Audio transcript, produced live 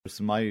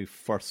My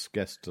first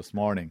guest this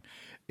morning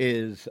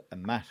is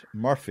Matt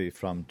Murphy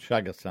from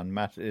Teagasc, and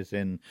Matt is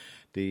in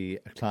the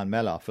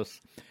Clonmel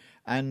office.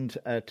 And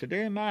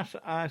today, Matt,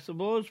 I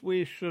suppose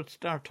we should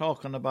start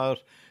talking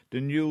about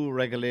the new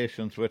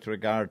regulations with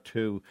regard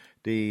to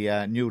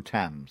the new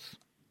TAMs.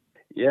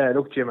 Yeah,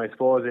 look, Jim, I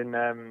suppose in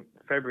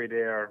February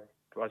there,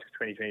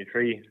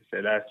 2023, so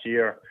last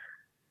year,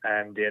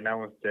 they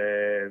announced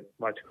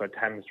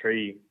TAMS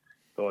 3.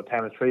 So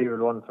TAMS 3 will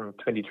run from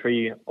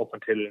 23 up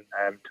until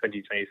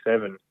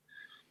 2027.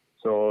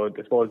 So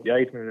I suppose the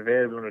items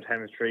available under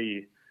TAMS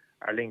 3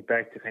 are linked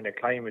back to kind of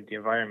climate, the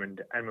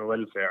environment, animal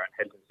welfare and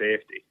health and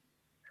safety.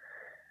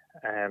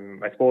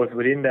 I suppose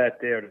within that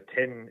there are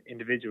 10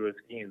 individual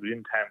schemes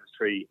within TAMS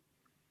 3.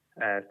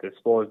 I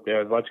suppose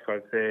there's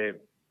say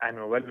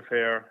animal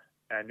welfare,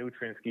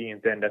 nutrient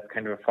schemes, then that's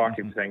kind of a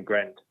 40%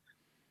 grant.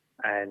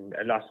 And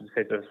a lot of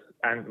the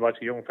and a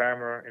young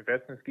farmer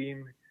investment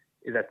scheme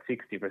is at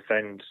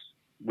 60%.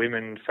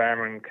 Women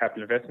farmer and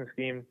capital investment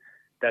scheme,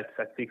 that's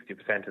at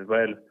 60% as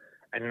well.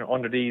 And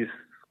under these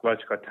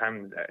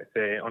TAMs,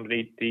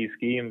 underneath these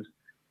schemes,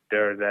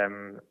 there's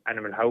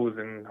animal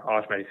housing,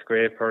 automatic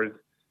scrapers,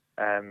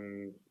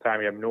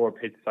 primary manure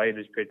pits,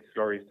 silage pits,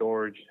 slurry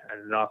storage,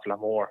 and an awful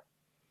lot more.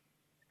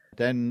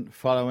 Then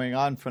following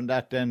on from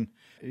that, then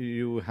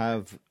you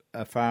have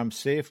a farm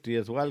safety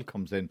as well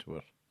comes into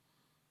it.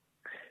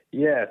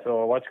 Yeah,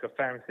 so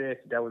farm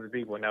safety, that was a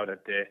big one now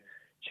that they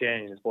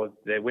changed. I suppose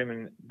the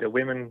women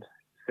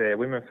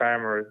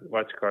farmers,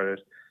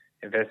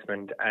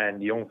 investment,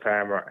 and the young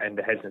farmer and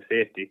the health and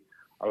safety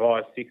are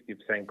all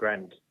 60%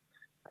 grant.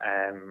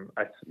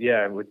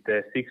 With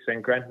the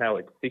 6% grant now,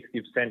 it's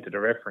 60% of the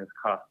reference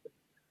cost.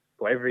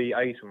 So every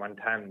item on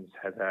TAMS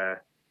has a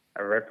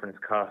reference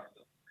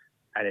cost,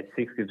 and it's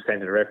 60%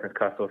 of the reference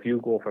cost. So if you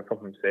go for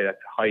something, say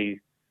that's high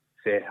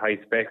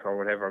spec or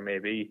whatever it may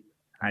be,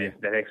 and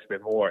it's that extra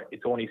bit more,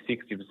 it's only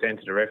 60%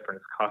 of the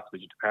reference cost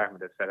which the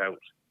department has set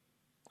out.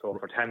 So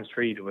for TAMS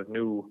 3, there was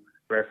new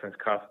reference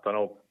costs done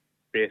up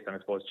based on, I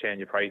suppose,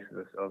 change of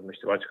prices of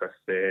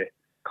the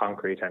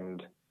concrete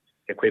and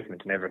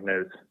equipment and everything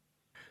else.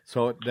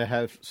 So they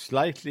have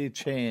slightly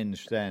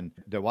changed then.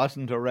 There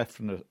wasn't a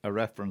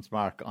reference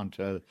mark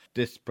until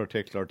this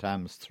particular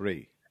TAMS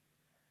 3.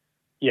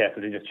 Yeah, so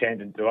they just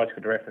changed it. The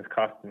reference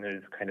costing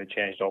is kind of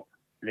changed up,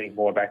 linked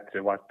more back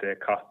to what the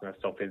costing of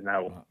stuff is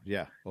now.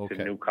 To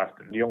the new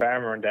costing. The young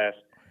farmer and that,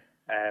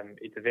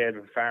 it's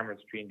available for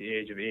farmers between the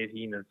age of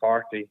 18 and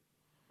 40.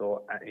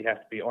 So you have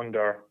to be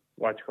under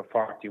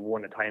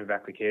 41 at time of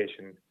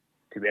application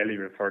to be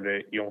eligible for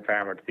the young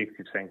farmer, the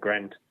 60%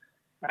 grant.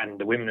 And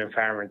the women and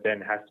farmers then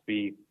has to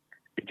be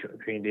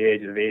between the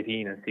ages of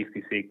 18 and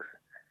 66.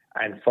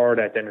 And for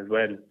that then as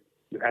well,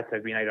 you have to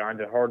have been either on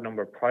the herd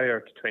number prior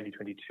to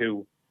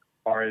 2022,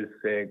 or else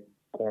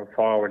going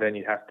forward, then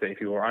you'd have to,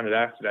 if you were on it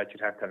after that,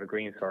 you'd have to have a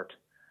green cert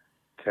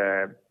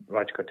to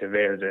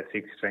avail the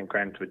 60%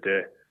 grant with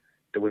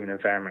the women and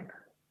farming.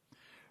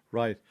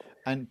 Right.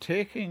 And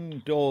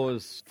taking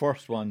those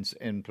first ones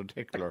in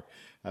particular,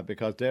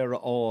 because they're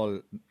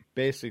all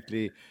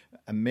basically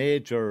a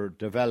major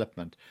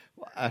development,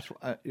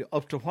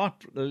 up to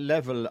what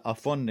level of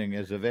funding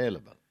is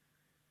available?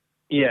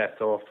 Yeah,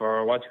 so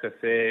for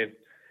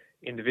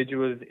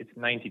individuals, it's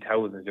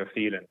 90,000 is your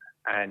ceiling.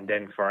 And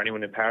then for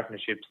anyone in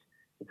partnerships,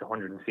 it's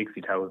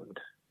 160,000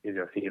 is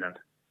your ceiling.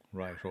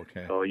 Right,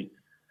 okay. So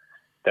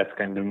that's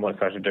kind of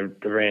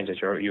the range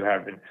that you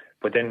have.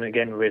 But then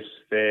again, with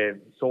the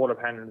solar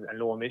panels and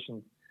low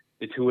emissions,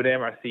 the two of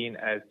them are seen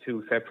as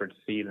two separate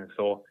ceilings.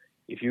 So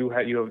if you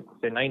have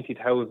the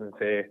 90,000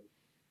 say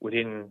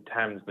within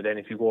TAMS, but then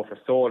if you go for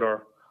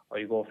solar or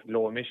you go for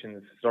low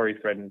emissions slurry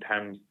spread in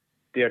TAMS,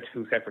 they're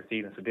two separate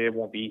ceilings, so they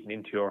won't be eaten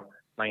into your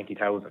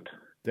 90,000.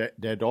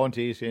 They don't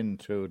eat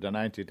into the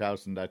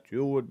 90,000 that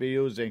you would be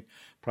using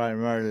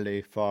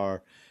primarily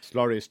for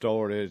slurry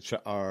storage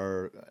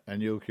or a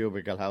new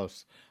cubicle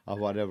house or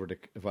whatever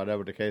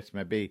the case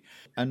may be.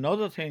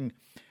 Another thing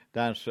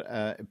that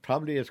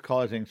probably is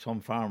causing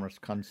some farmers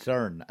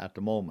concern at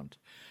the moment,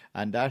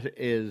 and that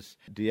is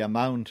the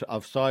amount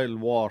of soil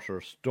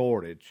water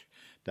storage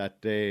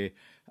that they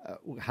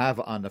have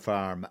on the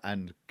farm,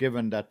 and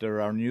given that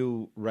there are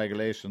new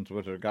regulations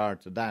with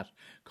regard to that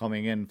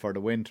coming in for the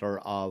winter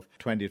of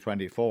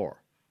 2024.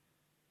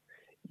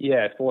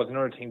 Yeah, I suppose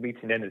another thing big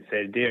thing then is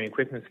the dairy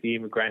equipment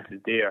scheme grant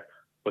is there,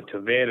 but to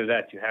avail of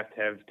that you have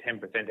to have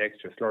 10%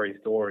 extra slurry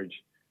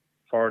storage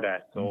for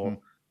that. So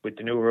with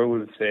the new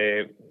rules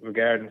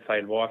regarding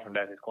soil water and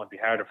that, it's going to be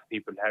harder for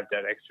people to have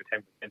that extra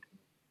 10%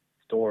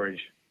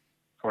 storage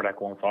for that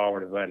going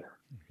forward as well.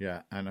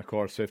 Yeah, and of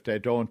course, if they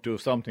don't do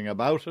something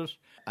about it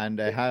and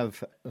they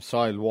have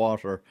soil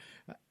water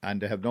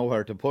and they have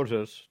nowhere to put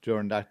it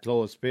during that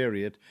closed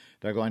period,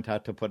 they're going to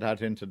have to put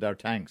that into their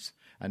tanks.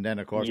 And then,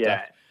 of course,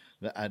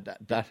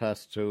 that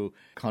has to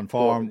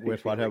conform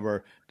with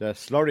whatever the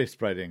slurry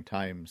spreading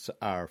times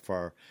are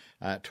for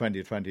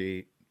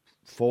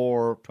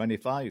 2024,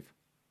 25.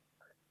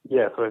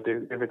 Yeah, so if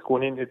it's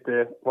going in,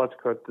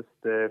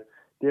 the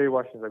dairy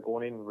washings are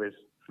going in with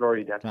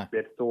slurry, they have to be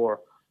able to store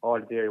all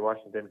the dairy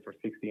washing then for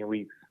 16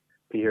 weeks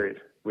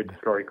period with the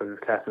slurry, because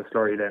it's classed as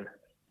slurry then.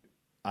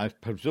 I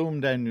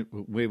presume then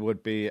we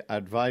would be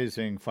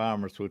advising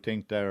farmers who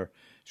think they're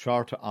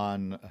short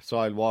on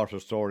soil water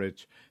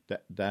storage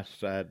that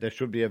they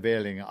should be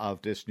availing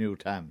of this new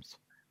TAMS.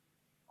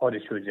 Oh, they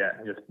should, yeah.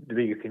 Just the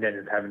biggest thing then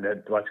is having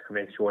the watch come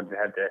in sure they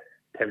have the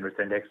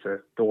 10% extra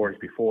storage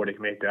before they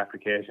can make the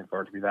application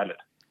for it to be valid.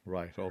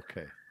 Right,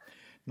 okay.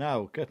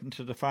 Now, getting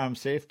to the farm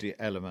safety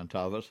element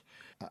of it,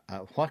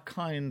 what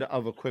kind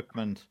of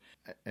equipment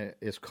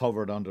is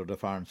covered under the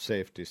farm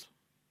safeties?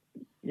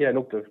 Yeah,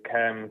 look, there's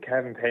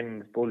calving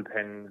pens, bull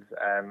pens,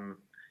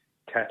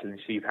 cattle and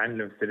sheep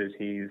handling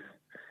facilities,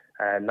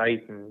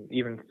 light, and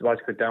even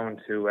what's got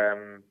down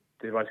to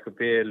the what's got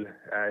bale,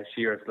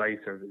 shear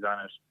slicers is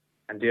on it,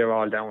 and they're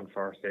all down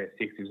for say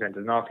 60%. There's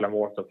an awful lot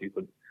more stuff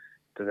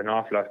there's an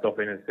awful lot of stuff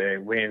in it, say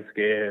weighing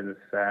scales,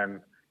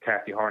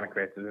 Carthy Hornet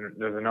crates.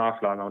 There's an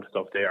awful lot amount of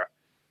stuff there.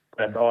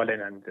 That's all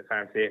in, and the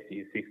farm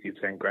safety is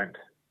 60% grant.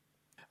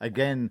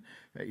 Again,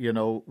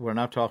 we're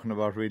not talking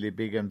about really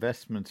big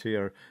investments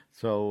here.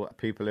 So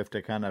people, if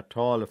they can at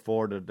all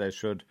afford it, they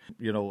should,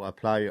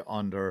 apply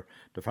under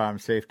the farm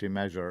safety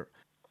measure.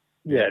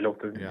 Yeah,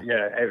 look,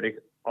 everything,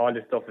 all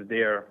this stuff is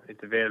there.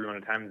 It's available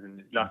on the TAMS,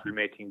 and lots will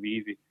make things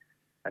easy.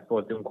 I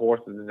suppose doing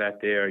courses in that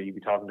there, you'd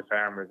be talking to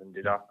farmers, and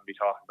they'd often be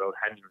talking about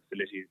handling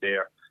facilities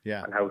there,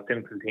 and how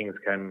simple things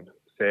can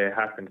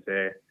happen,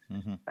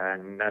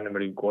 an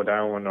animal go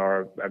down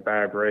or a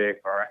bar break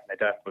or anything like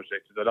that. But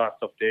there's a lot of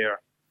stuff there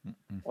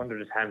under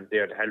the TAMS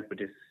there to help with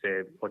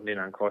this, putting in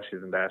on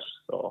crushes and that.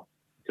 So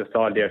just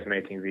all there to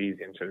make things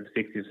easy. And so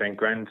 60%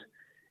 grant,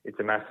 it's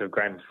a massive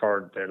grant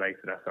for the likes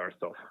of that sort of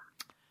stuff.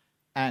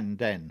 And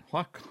then,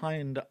 what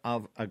kind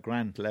of a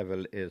grant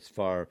level is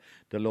for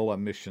the low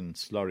emission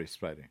slurry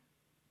spreading?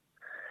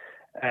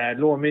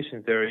 Low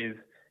emissions, there is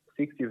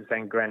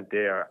 60% grant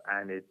there,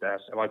 and it's at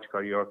what you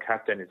call your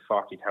cap then is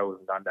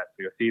 40,000 on that.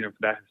 So your ceiling for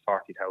that is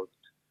 40,000.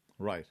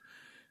 Right.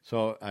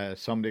 So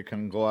somebody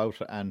can go out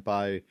and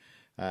buy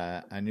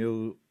a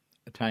new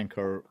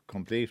tanker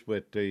complete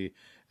with the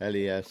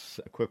LES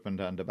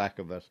equipment on the back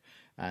of it,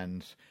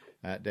 and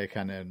they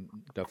can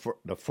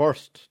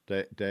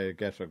they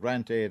get a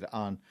grant aid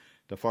on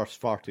the first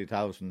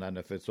 40,000, and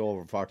if it's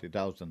over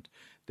 40,000,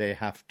 they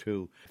have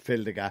to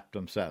fill the gap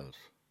themselves.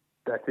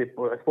 That's it.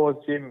 But I suppose,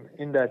 Jim,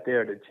 in that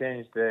there, they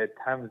changed the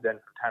TAMS then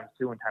for TAMS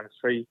 2 and TAMS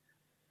 3.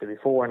 The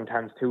before in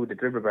TAMS 2, the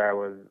dribble bar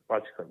was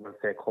what you could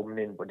say coming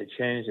in, but they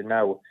changed it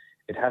now.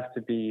 It has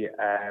to be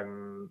a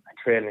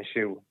trailing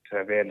shoe to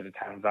avail of the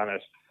TAMS on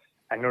it.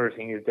 Another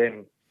thing is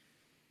then,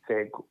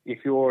 say,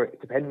 if you're,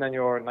 depending on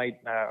your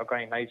organic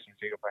nitrogen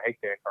figure per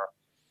hectare,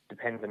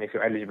 depends on if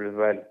you're eligible as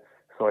well.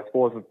 So I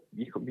suppose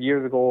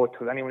years ago, it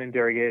was anyone in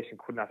derogation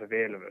could not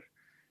avail of it.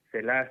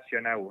 Say last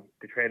year now,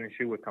 the trailing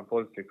shoe was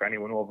compulsory for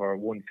anyone over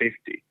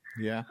 150.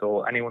 Yeah.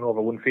 So anyone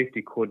over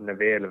 150 couldn't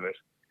avail of it.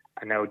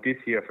 And now this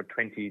year for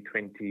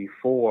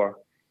 2024,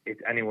 it's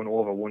anyone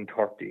over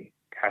 130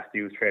 has to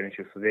use trailing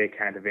shoes, so they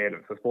can't avail of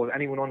it. So I suppose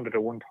anyone under the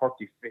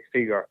 130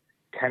 figure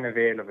can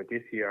avail of it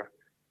this year,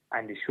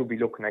 and they should be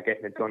looking at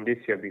getting it done this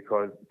year,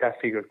 because that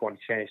figure is going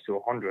to change to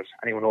 100.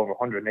 Anyone over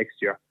 100 next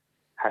year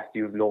has to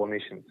use low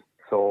emissions.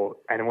 So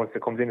anyone once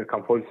it comes in as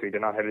compulsory,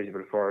 they're not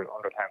eligible for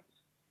under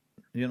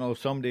TAMS.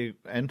 Somebody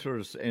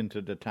enters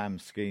into the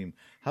TAMS scheme.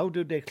 How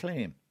do they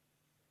claim?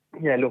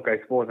 Yeah, look, I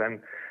suppose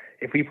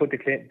if we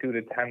do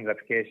the TAMS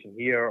application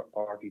here,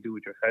 or if you do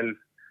it yourself,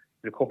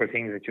 there's a couple of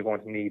things that you're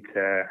going to need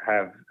to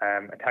have.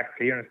 A tax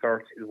clearance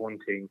cert is one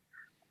thing.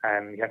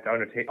 You have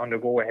to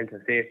undergo a health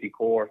and safety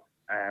course,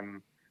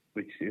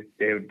 which is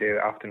they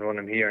often run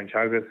them here in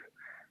Teagasc.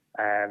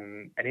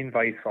 An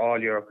invoice for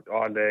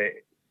all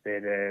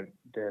the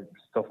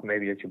stuff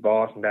maybe that you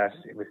bought and that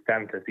it was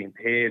stamped as being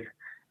paid.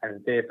 And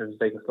say if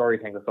it's like a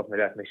slurry tank or something like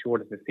that, make sure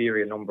that the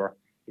serial number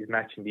is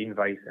matching the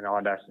invoice and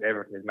all that,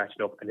 everything is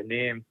matching up. And the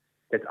name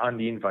that's on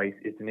the invoice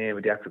is the name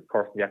of the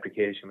person the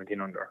application went in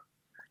under.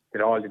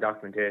 That all the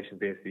documentation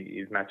basically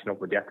is matching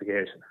up with the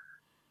application.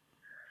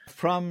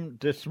 From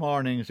this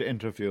morning's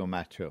interview,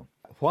 Matthew,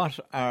 what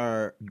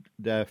are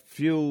the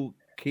few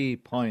key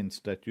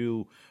points that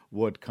you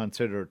would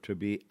consider to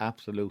be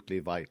absolutely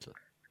vital?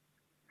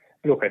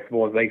 Look, I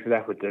suppose like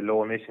that with the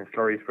low emission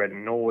slurry spread,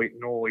 and know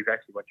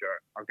exactly what your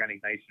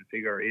organic nitrogen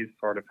figure is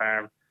for the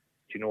farm.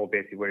 You know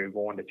basically where you're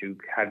going, that you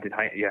have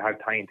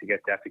time to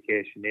get the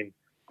application in,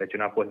 that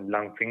you're not putting the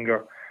long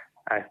finger.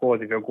 I suppose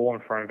if you're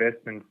going for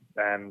investments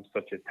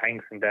such as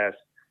tanks and that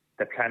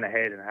plan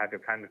ahead and have your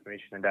planning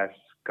permission and that's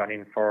gone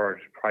in for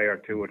it prior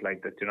to it,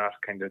 like that you're not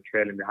kind of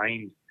trailing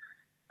behind.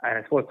 And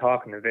I suppose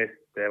talking different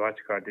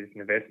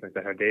investments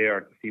that are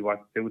there to see what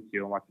suits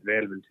you and what's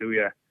available to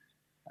you,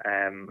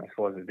 I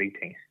suppose is a big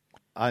thing.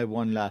 I have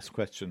one last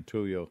question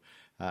to you.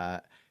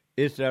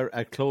 Is there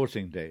a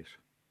closing date?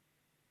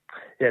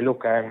 Yeah,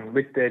 look,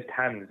 with the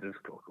TAMS, there's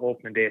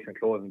opening dates and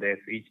closing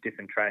dates for each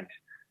different tranche.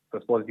 So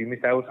I suppose if you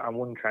miss out on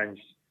one tranche,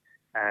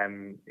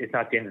 it's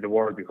not the end of the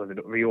world, because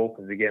it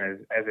reopens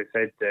again. As I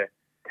said, the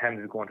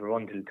TAMS is going to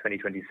run till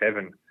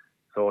 2027.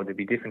 So there'll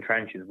be different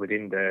tranches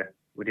within the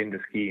within the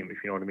scheme, if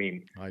you know what I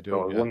mean. I do.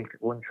 So yeah.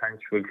 one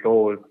tranche will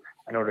close,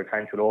 another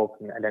tranche will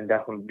open, and then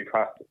that one will be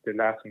processed. The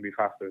last one will be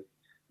processed.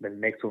 Then the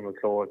next one will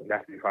close, and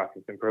that will be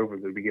processed.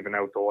 Improvements will be given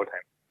out the whole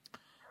time.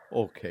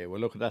 Okay, well,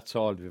 look, that's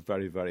all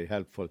very, very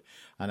helpful.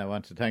 And I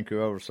want to thank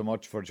you ever so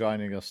much for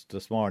joining us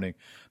this morning.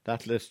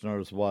 That,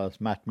 listeners,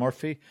 was Matt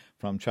Murphy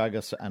from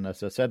Teagasc. And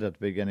as I said at the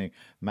beginning,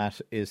 Matt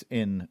is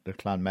in the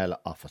Clonmel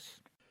office.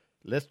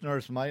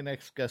 Listeners, my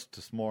next guest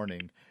this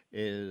morning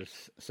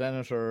is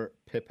Senator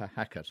Pippa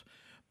Hackett.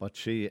 But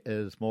she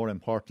is, more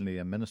importantly,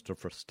 a Minister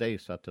for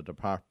State at the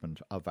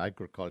Department of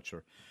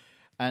Agriculture.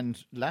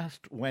 And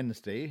last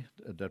Wednesday,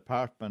 the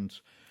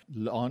Department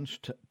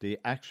launched the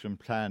action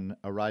plan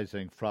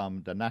arising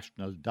from the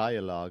National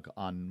Dialogue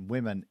on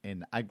Women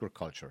in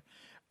Agriculture.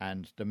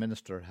 And the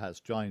Minister has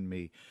joined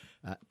me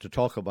to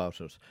talk about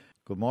it.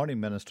 Good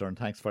morning, Minister, and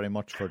thanks very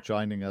much for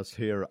joining us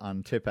here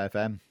on Tip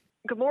FM.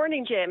 Good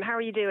morning, Jim. How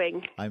are you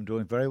doing? I'm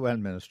doing very well,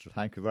 Minister.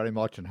 Thank you very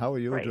much. And how are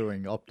you Great.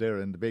 doing up there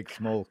in the big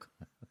smoke?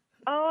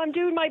 Oh, I'm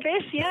doing my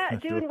bit. Yeah,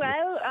 doing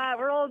well.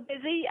 We're all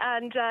busy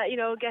and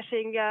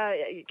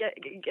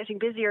getting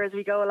busier as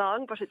we go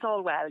along, but it's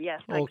all well.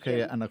 Yes. Thanks, okay,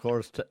 Jim. and of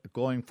course,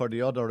 going for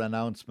the other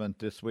announcement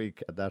this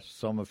week that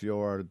some of you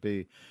will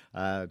be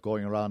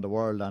going around the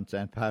world on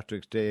St.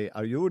 Patrick's Day.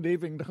 Are you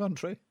leaving the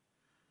country?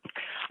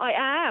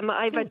 I am.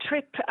 I have a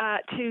trip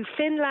to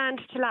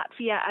Finland, to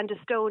Latvia and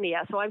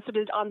Estonia. So I'm sort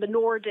of on the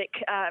Nordic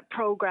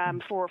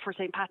programme for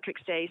St.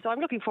 Patrick's Day. So I'm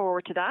looking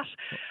forward to that.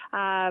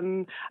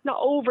 Not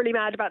overly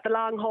mad about the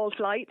long haul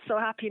flight, so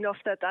happy enough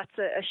that that's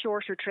a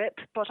shorter trip.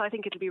 But I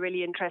think it'll be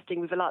really interesting.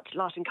 We've a lot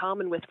in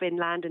common with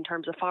Finland in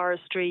terms of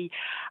forestry.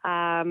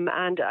 And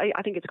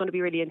I think it's going to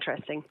be really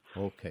interesting.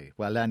 Okay.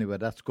 Well, anyway,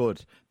 that's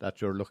good that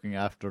you're looking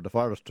after the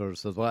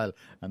foresters as well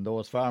and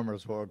those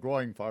farmers who are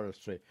growing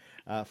forestry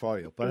for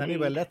you. But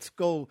anyway, let's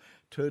go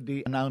to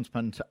the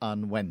announcement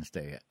on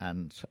Wednesday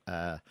and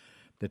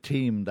the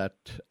team that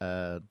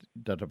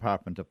the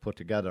department have put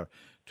together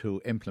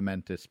to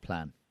implement this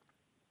plan.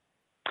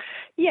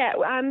 Yeah,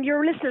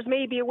 your listeners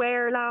may be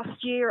aware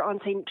last year on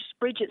St.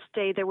 Bridget's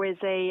Day there was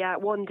a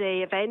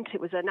one-day event.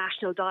 It was a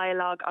national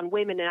dialogue on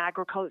women in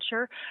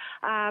agriculture,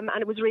 and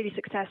it was a really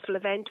successful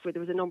event where there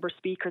was a number of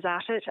speakers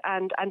at it.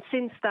 And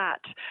since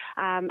that,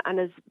 and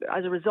as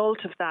a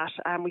result of that,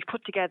 we've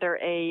put together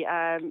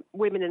a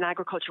women in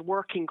agriculture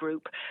working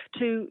group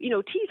to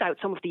tease out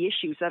some of the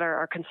issues that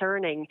are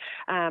concerning,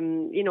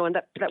 and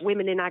that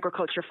women in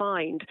agriculture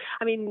find.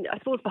 I mean, I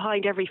suppose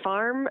behind every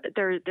farm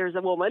there's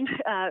a woman.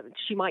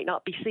 She might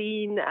not be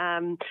seen,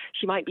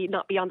 she might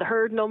not be on the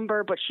herd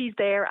number, but she's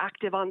there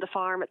active on the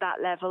farm at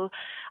that level.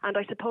 And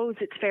I suppose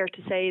it's fair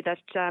to say that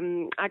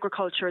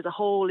agriculture as a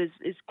whole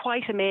is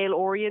quite a male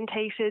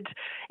orientated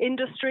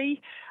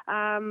industry,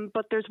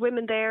 but there's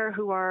women there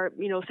who are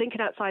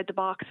thinking outside the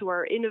box, who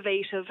are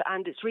innovative,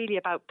 and it's really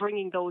about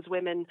bringing those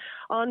women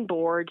on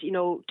board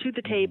to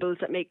the tables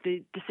that make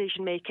the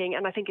decision making,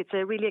 and I think it's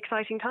a really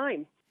exciting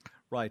time.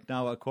 Right.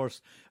 Now, of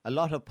course, a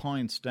lot of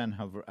points then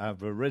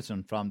have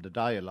arisen from the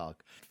dialogue.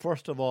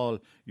 First of all,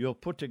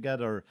 you've put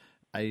together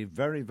a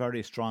very,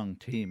 very strong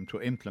team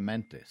to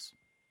implement this.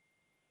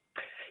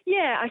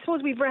 Yeah, I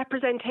suppose we've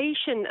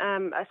representation,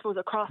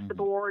 across the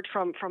board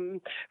from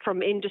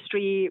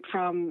industry,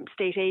 from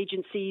state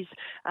agencies,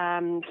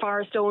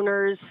 forest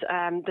owners,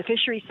 the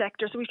fishery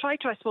sector. So we've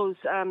tried to, I suppose,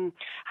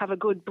 have a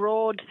good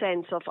broad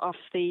sense of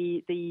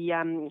the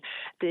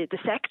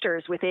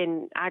sectors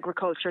within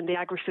agriculture and the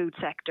agri-food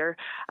sector.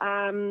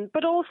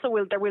 But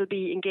also there will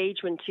be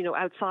engagement,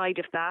 outside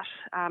of that.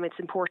 It's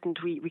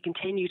important we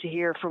continue to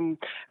hear from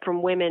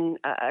women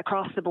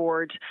across the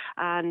board.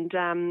 And,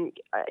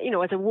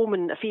 as a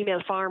woman, a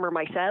female farmer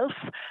myself,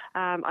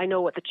 I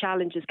know what the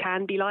challenges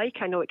can be like.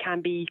 I know it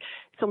can be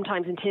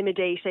sometimes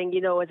intimidating,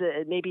 as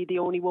maybe the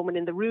only woman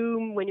in the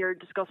room when you're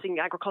discussing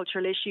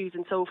agricultural issues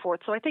and so forth.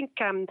 So I think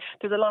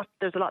there's a lot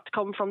to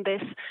come from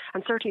this,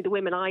 and certainly the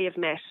women I have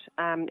met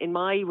in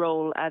my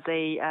role as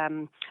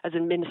a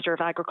Minister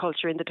of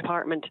Agriculture in the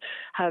department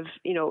have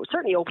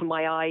certainly opened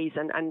my eyes,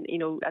 and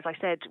as I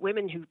said,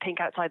 women who think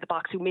outside the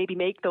box, who maybe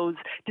make those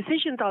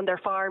decisions on their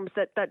farms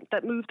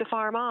that move the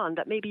farm on,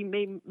 that maybe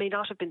may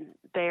not have been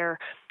there.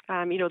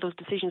 Those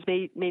decisions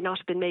may not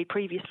have been made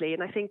previously,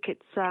 and I think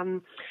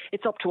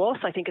it's up to us,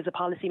 I think, as a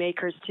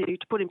policymakers to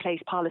put in place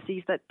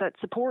policies that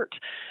support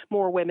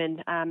more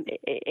women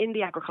in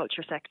the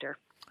agriculture sector.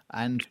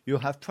 And you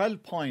have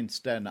 12 points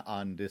then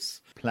on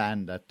this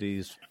plan that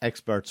these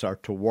experts are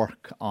to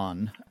work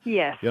on.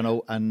 Yes.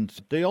 And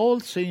they all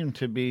seem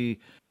to be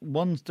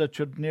ones that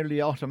you'd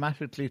nearly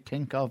automatically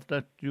think of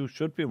that you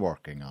should be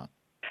working on.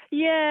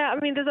 Yeah, I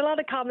mean, there's a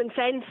lot of common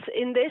sense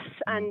in this,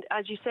 and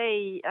as you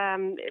say,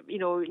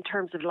 in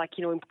terms of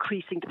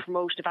increasing the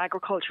promotion of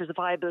agriculture as a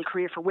viable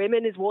career for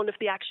women is one of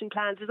the action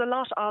plans. There's a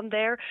lot on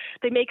there.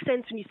 They make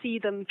sense when you see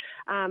them,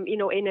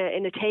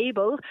 in a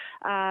table,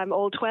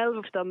 all 12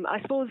 of them.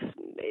 I suppose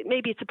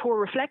maybe it's a poor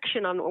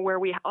reflection on where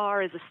we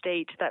are as a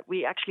state, that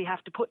we actually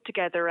have to put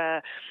together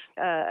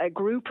a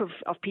group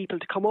of people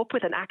to come up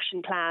with an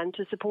action plan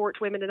to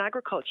support women in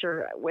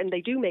agriculture when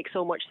they do make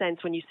so much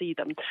sense when you see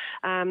them.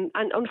 And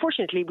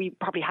unfortunately, we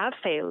probably have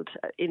failed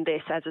in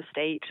this as a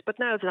state, but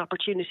now is an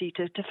opportunity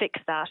to fix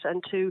that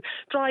and to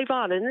drive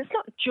on. And it's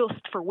not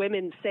just for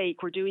women's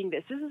sake we're doing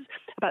this. This is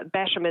about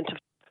betterment of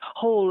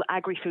whole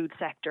agri-food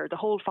sector, the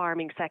whole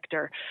farming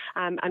sector,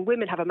 and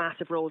women have a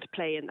massive role to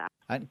play in that.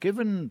 And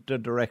given the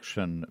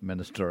direction,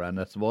 Minister, and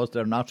I suppose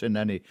they're not in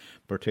any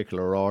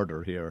particular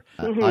order here,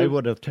 I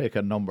would have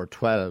taken number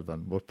 12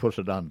 and would put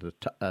it on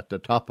at the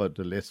top of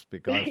the list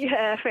because...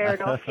 Yeah, fair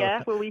enough,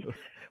 yeah. Well,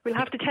 we'll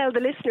have to tell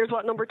the listeners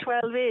what number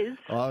 12 is.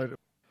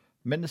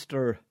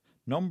 Minister,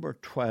 number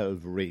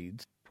 12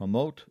 reads,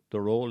 promote the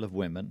role of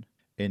women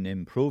in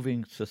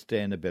improving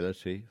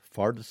sustainability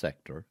for the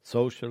sector,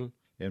 social,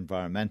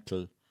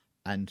 environmental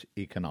and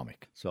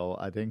economic. So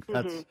I think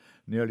that's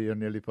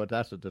nearly put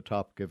that at the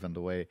top, given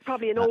the way...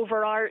 Probably an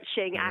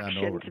overarching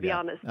action, to be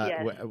honest.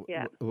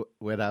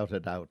 Without a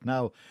doubt.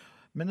 Now,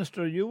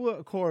 Minister, you,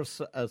 of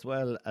course, as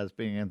well as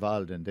being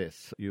involved in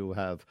this, you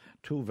have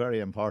two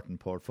very important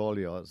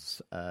portfolios.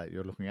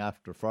 You're looking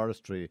after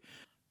forestry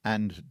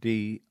and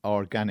the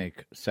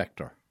organic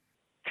sector.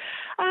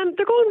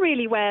 They're going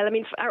really well. I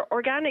mean,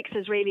 organics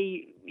has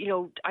really,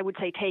 I would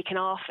say taken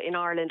off in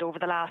Ireland over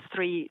the last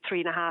three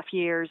and a half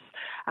years.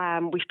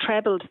 We've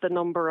trebled the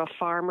number of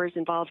farmers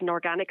involved in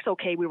organics.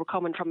 Okay, we were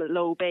coming from a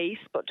low base,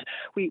 but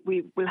we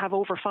will have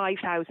over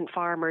 5,000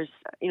 farmers,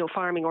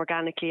 farming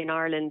organically in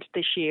Ireland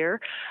this year.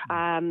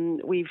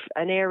 We've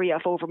an area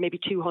of over maybe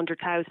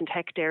 200,000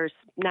 hectares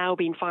now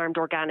being farmed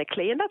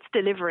organically, and that's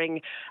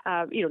delivering,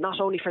 not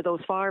only for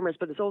those farmers,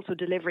 but it's also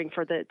delivering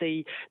for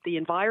the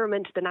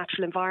environment, the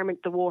natural environment,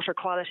 the water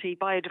quality,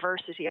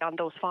 biodiversity on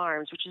those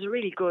farms, which is a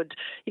really good,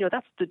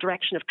 that's the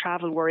direction of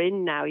travel we're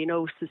in now.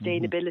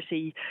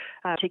 Sustainability,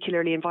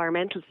 particularly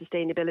environmental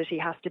sustainability,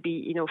 has to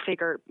be,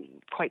 figure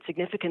quite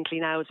significantly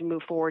now as we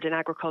move forward in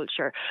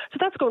agriculture. So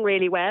that's going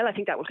really well. I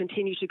think that will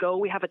continue to go.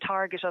 We have a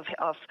target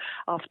of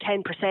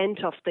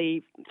 10% of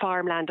the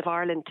farmland of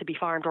Ireland to be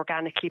farmed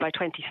organically by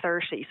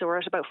 2030. So we're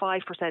at about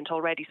 5%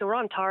 already. So we're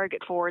on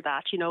target for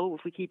that,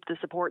 if we keep the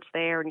supports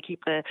there and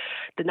keep the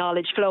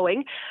knowledge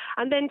flowing.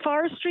 And then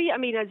forestry, I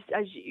mean,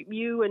 as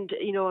you and,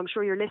 I'm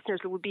sure your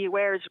listeners would be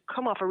aware, has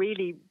come off a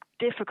really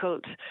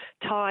difficult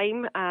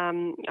time.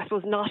 I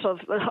suppose not of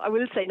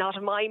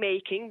my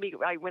making.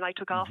 When I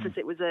took office,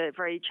 it was a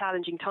very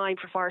challenging time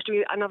for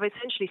forestry, and I've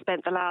essentially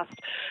spent the last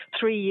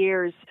 3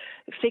 years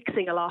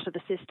fixing a lot of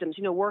the systems,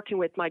 working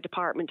with my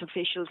department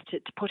officials to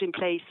put in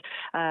place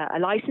a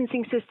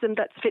licensing system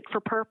that's fit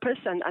for purpose,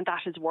 and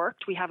that has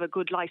worked. We have a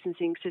good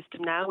licensing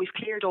system now. We've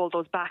cleared all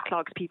those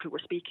backlogs people were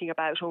speaking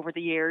about over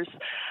the years.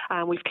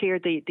 We've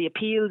cleared the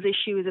appeals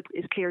issue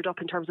is cleared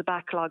up in terms of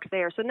backlogs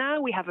there. So now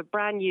we have a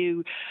brand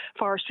new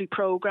forestry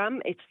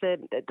programme. It's the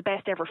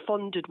best ever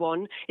funded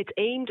one. It's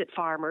aimed at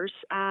farmers,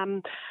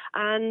 and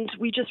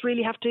we just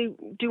really have to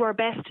do our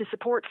best to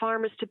support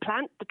farmers to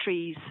plant the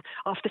trees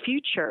of the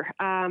future.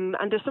 And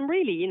there's some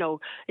really,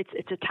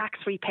 it's a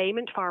tax-free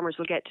payment. Farmers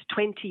will get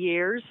 20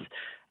 years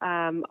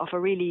of a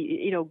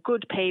really,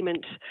 good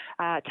payment,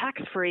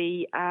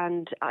 tax-free,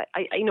 and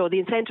the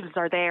incentives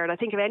are there. And I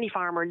think if any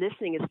farmer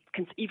listening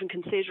is even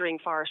considering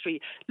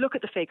forestry, look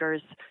at the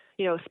figures.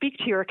 Speak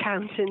to your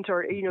accountant,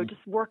 or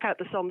just work out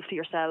the sums for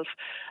yourself.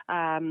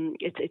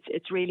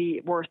 It's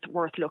really worth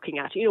looking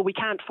at. We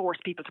can't force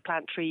people to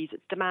plant trees;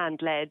 it's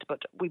demand led.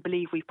 But we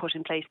believe we've put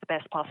in place the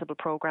best possible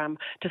programme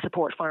to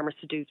support farmers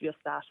to do just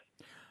that.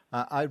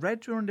 I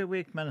read during the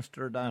week,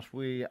 Minister, that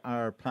we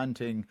are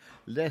planting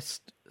less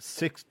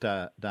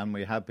Sicta than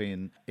we have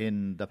been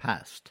in the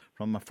past.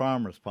 From a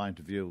farmer's point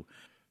of view,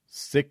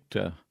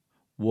 Sicta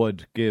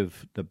would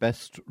give the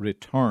best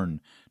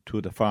return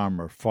to the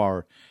farmer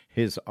for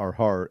his or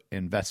her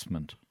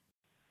investment.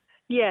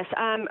 Yes,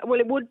 well,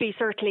 it would be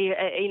certainly.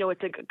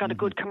 It's got a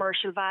good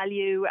commercial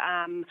value.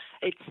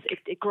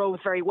 It grows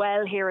very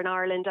well here in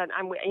Ireland, and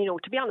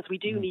to be honest, we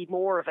do need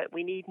more of it.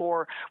 We need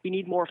more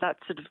of that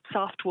sort of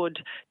softwood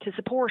to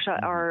support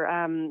our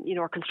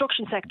our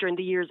construction sector in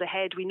the years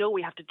ahead. We know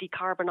we have to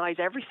decarbonise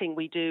everything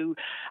we do,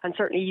 and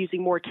certainly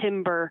using more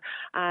timber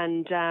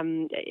and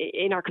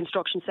in our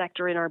construction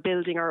sector, in our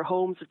building our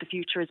homes of the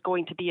future is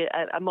going to be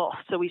a must.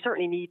 So we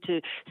certainly need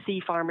to see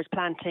farmers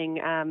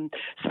planting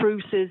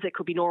spruces. It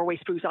could be Norway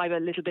spruce. I have a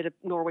little bit of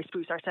Norway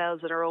spruce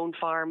ourselves at our own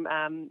farm.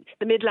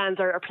 The Midlands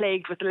are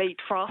plagued with late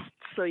frosts,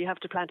 so you have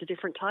to plant a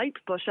different type.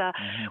 But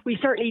we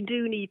certainly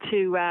do need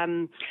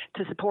to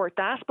support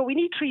that. But we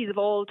need trees of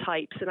all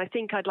types, and I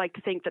think I'd like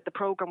to think that the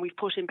programme we've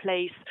put in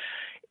place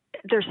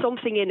there's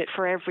something in it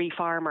for every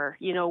farmer,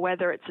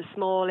 whether it's a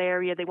small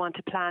area they want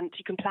to plant.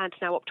 You can plant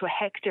now up to a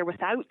hectare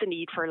without the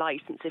need for a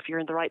license if you're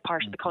in the right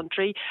part of the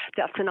country.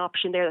 That's an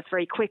option there that's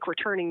very quick. We're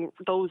turning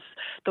those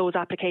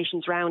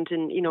applications around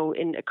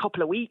in a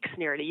couple of weeks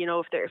nearly,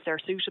 if they're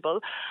suitable.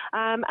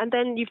 And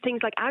then you've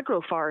things like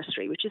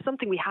agroforestry, which is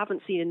something we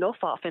haven't seen enough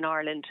of in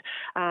Ireland,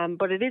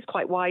 but it is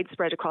quite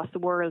widespread across the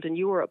world. In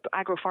Europe,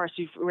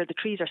 agroforestry, where the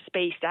trees are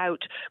spaced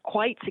out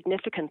quite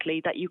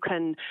significantly, that you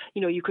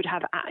could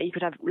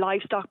have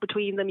livestock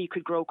between them, you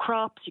could grow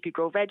crops, you could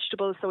grow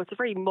vegetables. So it's a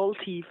very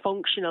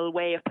multifunctional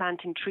way of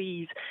planting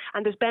trees,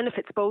 and there's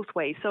benefits both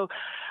ways. So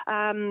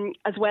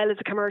as well as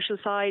the commercial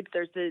side,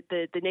 there's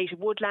the native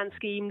woodland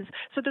schemes.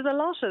 So there's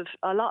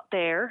a lot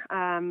there,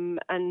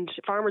 and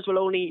farmers will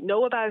only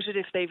know about it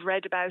if they've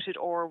read about it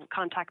or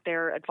contact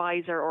their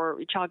advisor or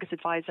Teagasc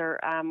advisor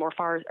or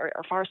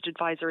forest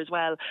advisor as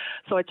well.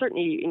 So I'd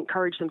certainly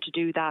encourage them to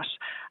do that.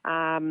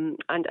 And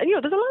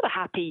there's a lot of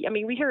happy. I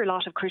mean, we hear a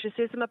lot of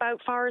criticism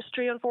about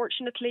forestry,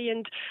 unfortunately,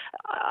 and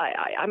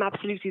I'm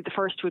absolutely the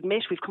first to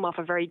admit we've come off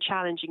a very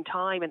challenging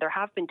time and there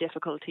have been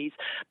difficulties.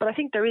 But I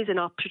think there is an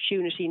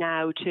opportunity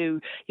now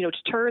to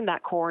turn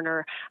that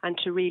corner and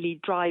to really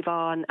drive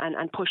on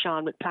and push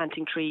on with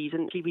planting trees.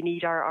 And we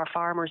need our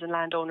farmers and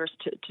landowners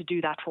to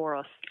do that for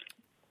us.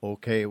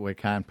 Okay, we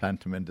can't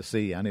plant them in the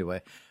sea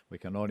anyway. We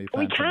can only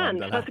plant them on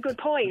the land. That's a good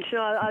point.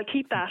 I'll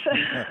keep that.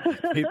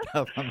 Keep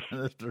that from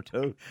Minister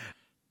too.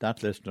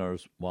 That,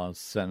 listeners, was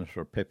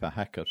Senator Pippa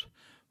Hackett,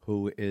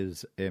 who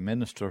is a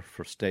Minister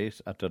for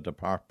State at the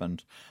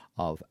Department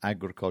of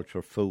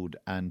Agriculture, Food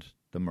and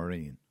the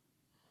Marine.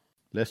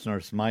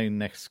 Listeners, my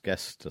next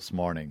guest this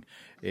morning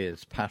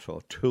is Pat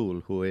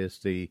O'Toole, who is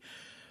the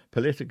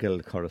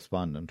political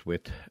correspondent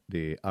with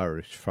the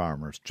Irish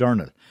Farmers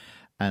Journal.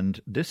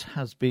 And this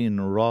has been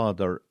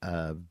rather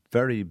a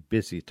very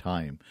busy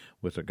time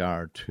with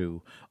regard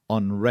to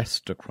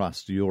unrest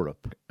across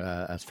Europe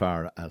as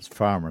far as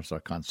farmers are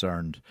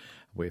concerned.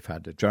 We've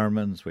had the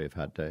Germans, we've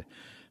had the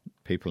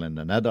people in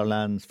the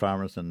Netherlands,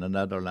 farmers in the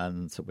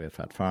Netherlands, we've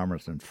had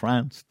farmers in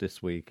France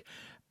this week.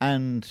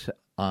 And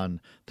on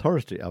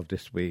Thursday of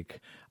this week,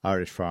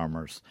 Irish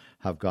farmers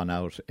have gone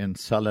out in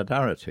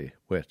solidarity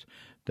with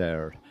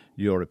their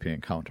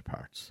European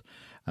counterparts.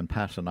 And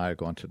Pat and I are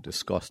going to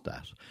discuss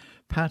that.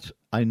 Pat,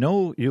 I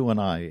know you and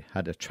I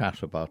had a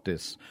chat about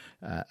this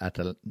at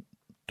the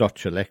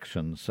Dutch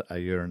elections a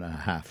year and a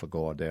half ago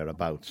or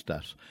thereabouts,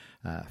 that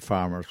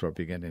farmers were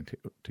beginning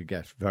to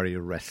get very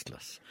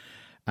restless.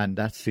 And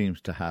that seems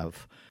to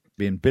have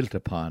been built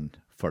upon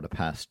for the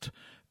past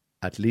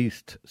at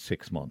least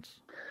 6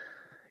 months.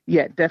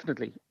 Yeah,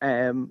 definitely.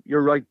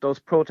 You're right. Those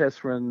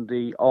protests were in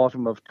the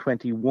autumn of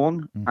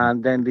 21,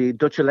 and then the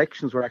Dutch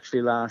elections were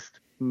actually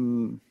last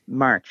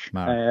March.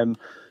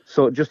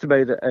 So just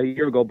about a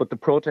year ago, but the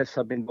protests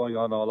have been going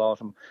on all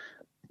autumn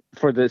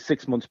for the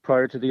 6 months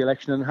prior to the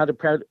election, and had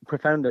a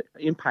profound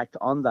impact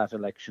on that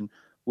election,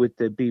 with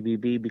the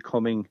BBB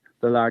becoming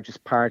the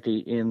largest party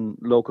in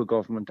local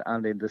government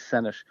and in the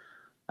Senate.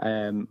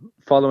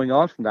 Following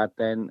on from that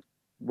then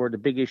were the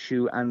big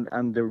issue and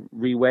the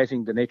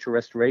rewetting the nature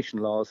restoration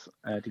laws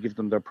to give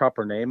them their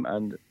proper name,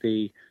 and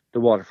the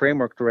Water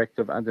Framework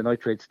Directive and the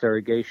nitrates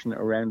derogation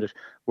around it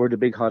were the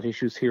big hot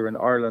issues here in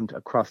Ireland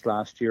across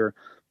last year.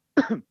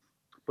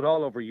 But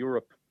all over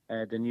Europe,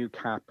 the new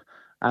CAP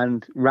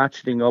and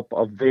ratcheting up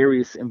of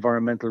various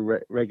environmental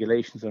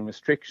regulations and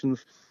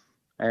restrictions,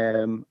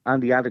 and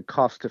the added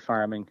cost to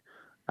farming,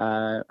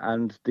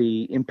 and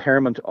the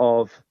impairment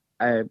of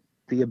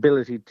the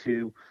ability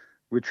to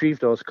retrieve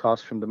those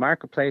costs from the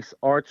marketplace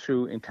or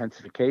through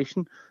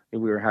intensification. We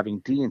were having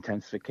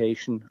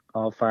de-intensification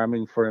of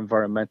farming for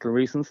environmental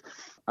reasons,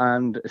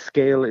 and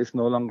scale is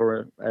no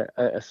longer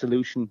a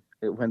solution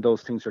when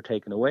those things are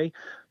taken away.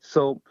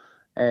 So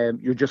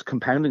you're just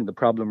compounding the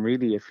problem,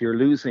 really. If you're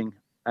losing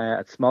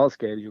at small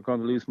scale, you're going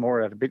to lose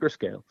more at a bigger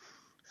scale.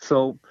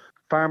 So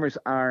farmers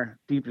are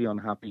deeply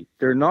unhappy.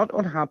 They're not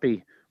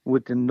unhappy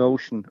with the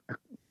notion.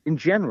 In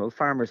general,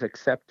 farmers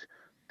accept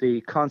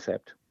the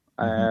concept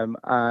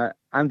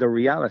and the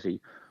reality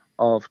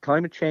of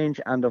climate change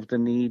and of the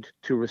need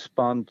to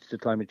respond to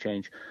climate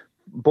change,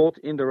 both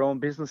in their own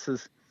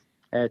businesses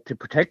to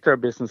protect their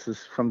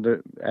businesses from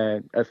the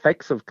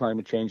effects of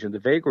climate change and the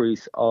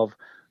vagaries of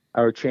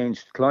our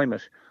changed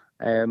climate,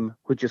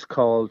 which is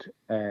called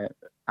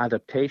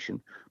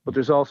adaptation. But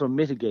there's also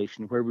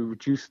mitigation, where we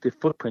reduce the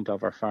footprint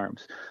of our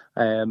farms.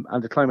 And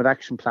the climate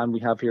action plan we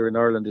have here in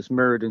Ireland is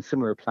mirrored in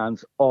similar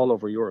plans all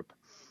over Europe.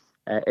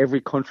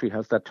 Every country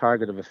has that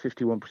target of a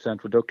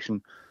 51%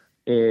 reduction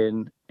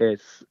in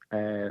its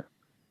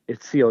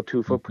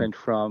CO2 footprint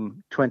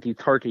from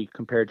 2030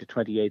 compared to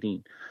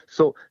 2018.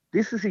 So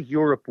this is a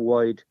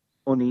Europe-wide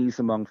unease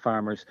among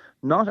farmers,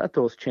 not at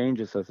those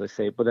changes, as I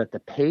say, but at the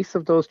pace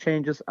of those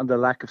changes and the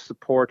lack of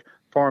support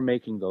for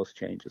making those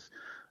changes.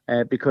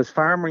 Because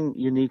farming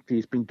uniquely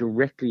is being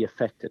directly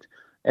affected.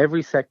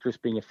 Every sector is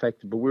being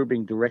affected, but we're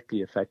being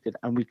directly affected,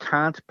 and we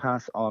can't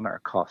pass on our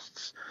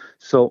costs.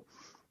 So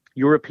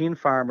European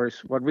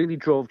farmers, what really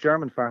drove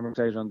German farmers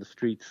out on the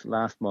streets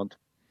last month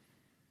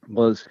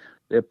was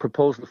a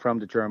proposal from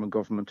the German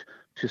government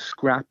to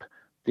scrap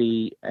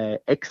the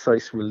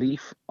excise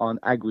relief on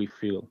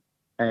agri-fuel.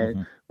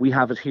 We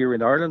have it here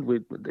in Ireland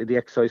with the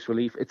excise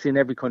relief. It's in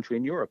every country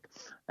in Europe,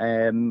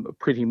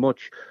 pretty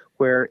much,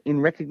 where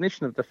in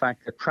recognition of the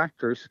fact that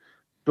tractors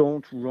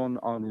don't run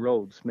on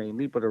roads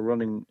mainly, but are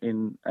running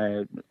in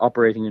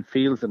operating in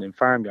fields and in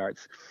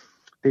farmyards,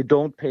 they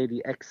don't pay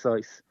the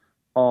excise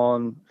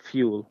on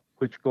fuel,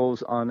 which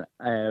goes on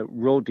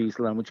road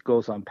diesel and which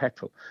goes on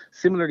petrol.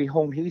 Similarly,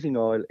 home heating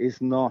oil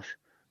is not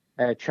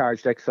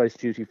charged excise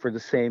duty for the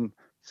same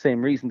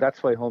reason.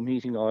 That's why home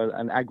heating oil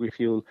and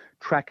agri-fuel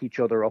track each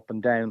other up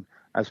and down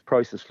as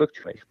prices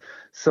fluctuate.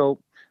 So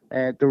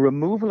the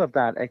removal of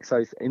that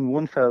excise in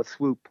one fell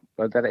swoop,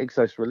 or that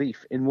excise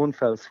relief in one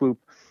fell swoop,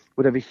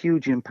 would have a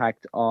huge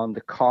impact on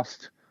the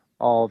cost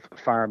of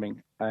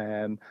farming.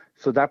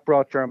 So that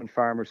brought German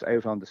farmers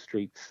out on the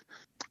streets.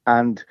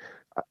 And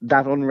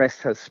that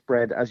unrest has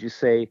spread, as you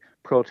say,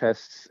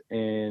 protests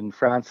in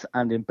France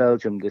and in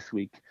Belgium this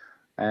week.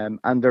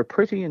 And they're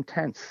pretty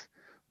intense.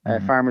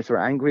 Farmers are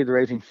angry. They're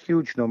out in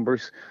huge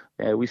numbers.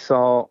 We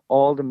saw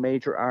all the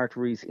major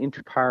arteries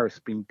into Paris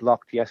being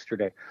blocked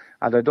yesterday.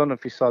 And I don't know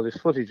if you saw this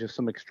footage of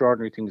some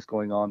extraordinary things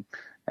going on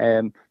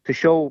to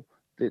show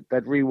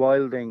that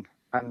rewilding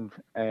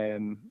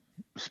and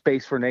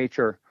space for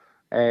nature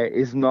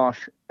is not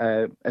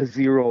a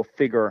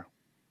zero-figure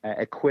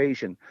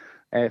equation.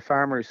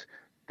 Farmers,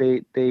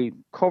 they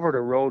covered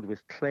a road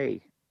with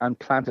clay and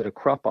planted a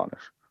crop on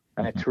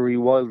it to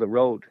rewild the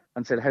road,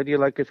 and said, how do you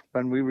like it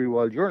when we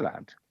rewild your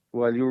land?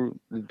 Well, you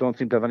don't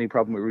seem to have any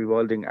problem with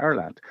rewilding our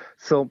land.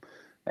 So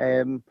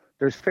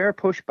there's fair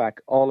pushback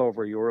all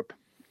over Europe,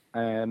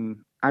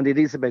 and it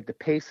is about the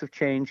pace of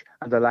change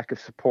and the lack of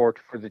support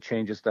for the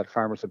changes that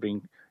farmers are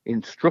being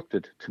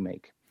instructed to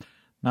make.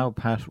 Now,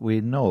 Pat,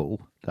 we know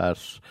that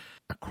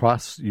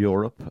across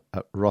Europe,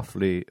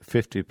 roughly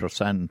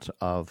 50%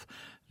 of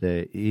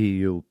the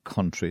EU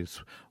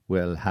countries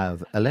will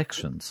have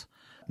elections,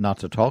 not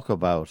to talk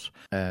about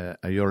a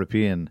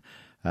European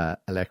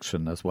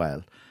election as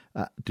well.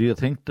 Do you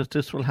think that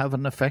this will have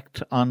an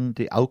effect on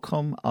the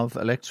outcome of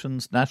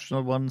elections,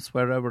 national ones,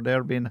 wherever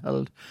they're being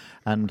held?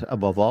 And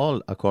above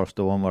all, of course,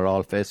 the one we're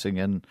all facing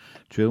in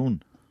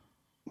June.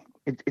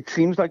 It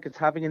seems like it's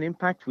having an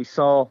impact. We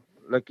saw,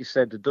 like you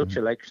said, the Dutch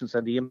elections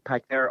and the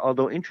impact there.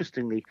 Although,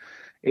 interestingly,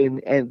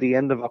 in the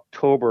end of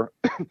October,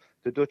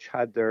 the Dutch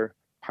had their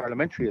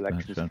parliamentary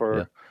elections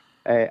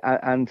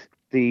and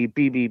the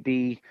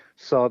BBB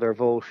saw their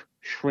vote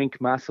shrink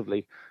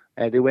massively.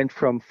 They went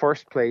from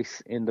first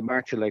place in the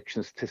March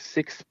elections to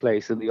sixth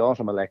place in the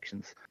autumn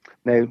elections.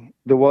 Now,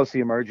 there was the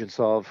emergence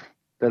of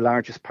the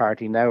largest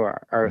party now,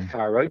 our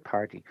far-right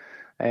party.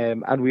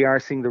 And we are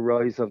seeing the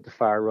rise of the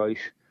far-right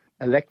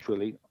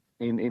electorally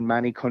in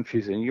many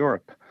countries in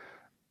Europe.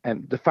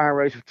 And the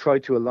far-right have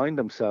tried to align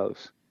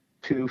themselves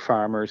to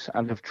farmers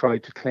and have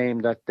tried to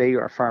claim that they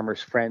are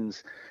farmers'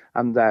 friends,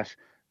 and that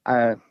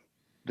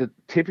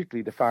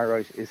typically the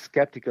far-right is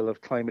sceptical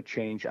of climate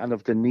change and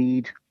of the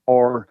need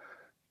or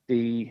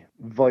the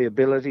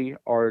viability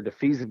or the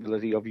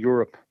feasibility of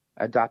Europe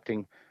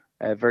adapting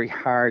very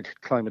hard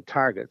climate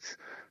targets.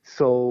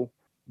 So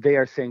they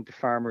are saying to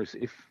farmers,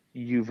 if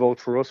you vote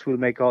for us, we'll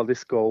make all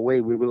this go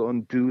away. We will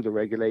undo the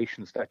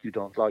regulations that you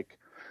don't like.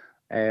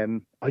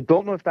 I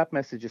don't know if that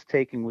message is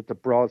taken with the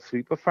broad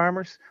sweep of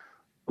farmers.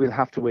 We'll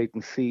have to wait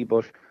and see,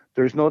 but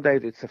there's no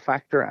doubt it's a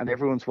factor, and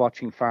everyone's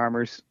watching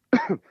farmers.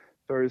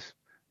 There's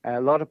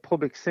a lot of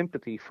public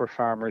sympathy for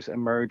farmers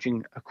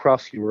emerging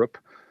across Europe.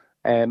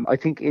 I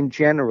think in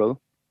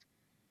general,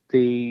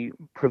 the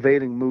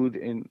prevailing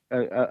mood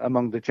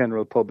among the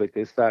general public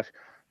is that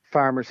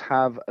farmers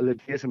have a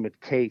legitimate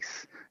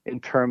case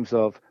in terms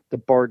of the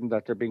burden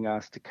that they're being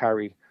asked to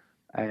carry,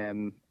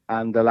 and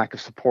the lack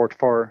of support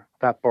for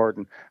that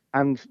burden.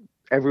 And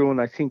everyone,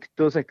 I think,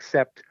 does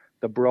accept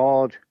the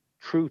broad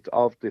truth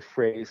of the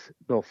phrase,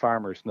 no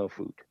farmers, no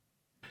food.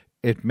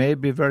 It may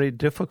be very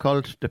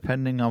difficult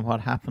depending on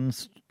what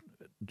happens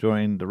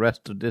during the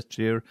rest of this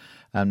year,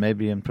 and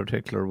maybe in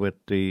particular with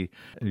the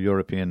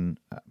European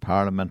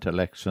Parliament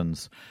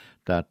elections,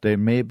 that there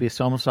may be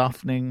some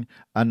softening.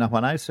 And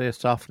when I say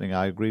softening,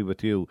 I agree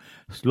with you,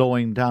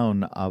 slowing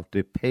down of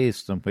the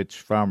pace in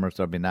which farmers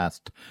are being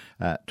asked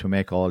to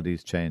make all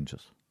these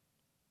changes.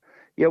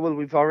 Yeah, well,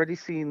 we've already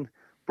seen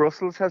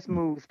Brussels has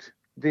moved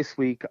this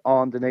week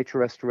on the nature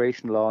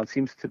restoration law and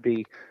seems to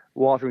be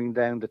watering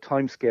down the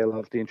timescale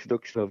of the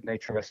introduction of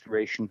nature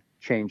restoration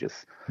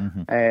changes.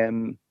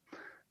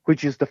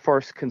 Which is the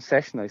first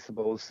concession, I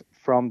suppose,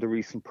 from the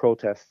recent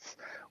protests.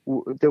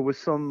 There was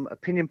some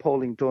opinion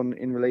polling done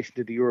in relation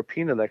to the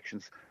European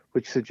elections,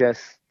 which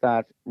suggests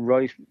that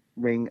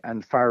right-wing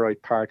and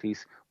far-right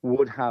parties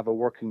would have a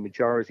working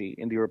majority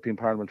in the European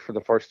Parliament for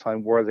the first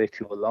time were they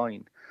to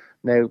align.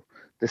 Now,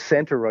 the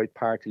centre-right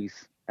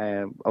parties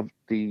of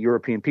the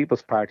European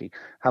People's Party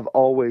have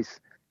always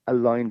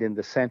aligned in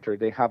the centre.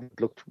 They haven't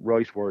looked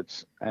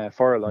rightwards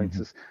for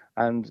alliances,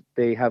 and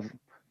they have,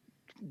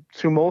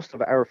 through most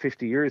of our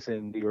 50 years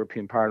in the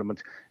European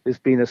Parliament, there's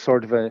been a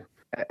sort of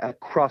a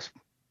cross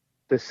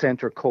the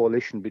centre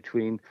coalition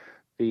between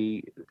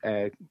the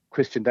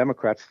Christian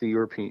Democrats, the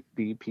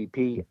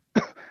EPP,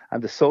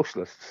 and the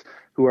Socialists,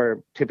 who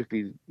are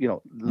typically,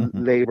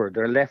 Labour.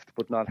 They're left,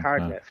 but not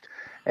hard left.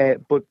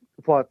 But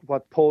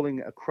what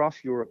polling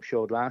across Europe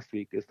showed last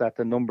week is that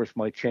the numbers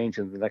might change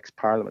in the next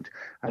Parliament,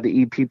 and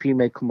the EPP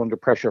may come under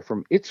pressure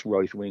from its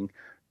right wing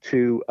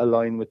to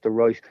align with the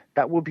right.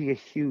 That would be a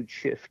huge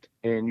shift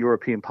in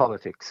European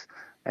politics.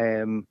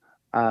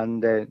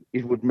 And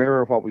it would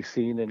mirror what we've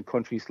seen in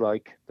countries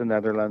like the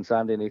Netherlands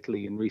and in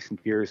Italy in recent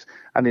years,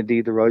 and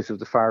indeed the rise of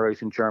the far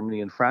right in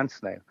Germany and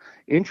France now.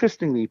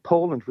 Interestingly,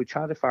 Poland, which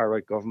had a far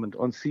right government,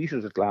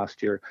 unseated it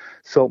last year.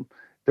 So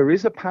there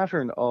is a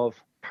pattern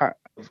of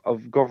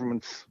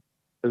governments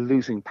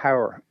losing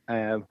power,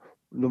 no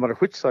matter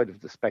which side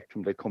of the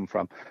spectrum they come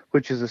from,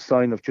 which is a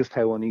sign of just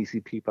how uneasy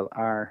people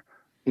are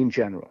in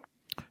general.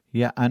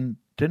 Yeah, and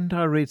didn't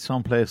I read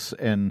someplace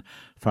in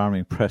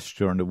Farming Press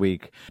during the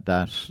week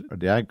that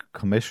the Ag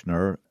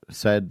Commissioner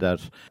said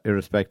that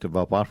irrespective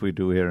of what we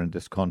do here in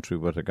this country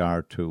with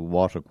regard to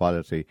water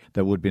quality,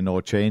 there would be no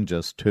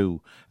changes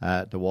to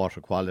the water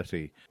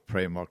quality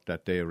framework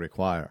that they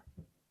require?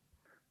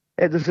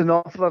 There's an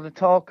awful lot of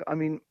talk. I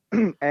mean,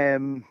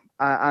 and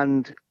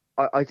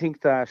I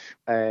think that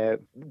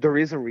there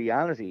is a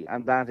reality,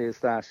 and that is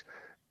that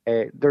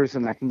there's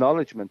an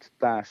acknowledgement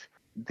that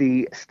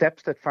the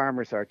steps that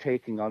farmers are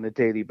taking on a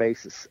daily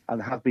basis and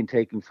have been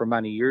taking for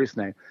many years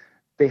now,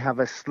 they have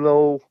a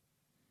slow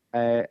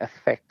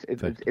effect.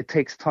 It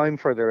takes time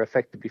for their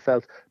effect to be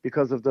felt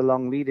because of the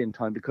long lead-in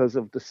time, because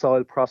of the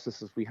soil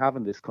processes we have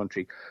in this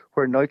country,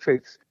 where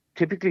nitrates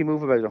typically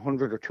move about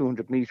 100 or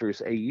 200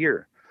 metres a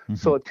year. Mm-hmm.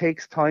 So it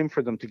takes time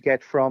for them to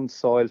get from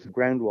soil to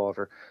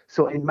groundwater.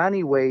 So in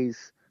many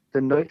ways,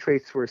 the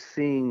nitrates we're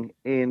seeing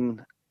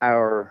in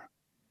our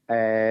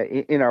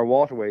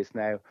waterways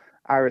now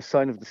are a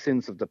sign of the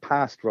sins of the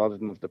past rather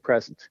than of the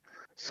present.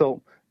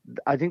 So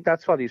I think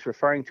that's what he's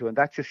referring to, and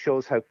that just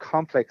shows how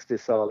complex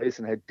this all is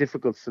and how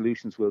difficult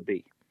solutions will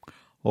be.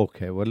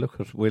 Okay, well,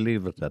 we'll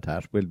leave it at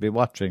that. We'll be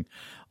watching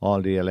all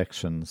the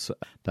elections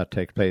that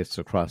take place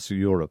across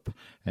Europe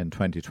in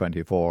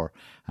 2024,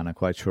 and I'm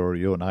quite sure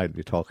you and I will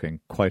be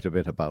talking quite a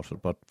bit about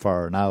it. But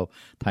for now,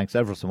 thanks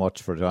ever so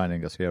much for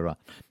joining us here on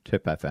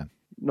Tip FM.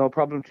 No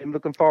problem, Tim.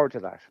 Looking forward to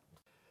that.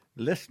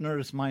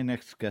 Listeners, my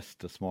next guest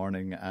this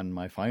morning and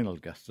my final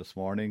guest this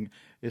morning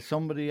is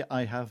somebody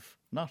I have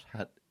not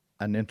had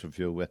an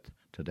interview with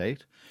to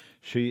date.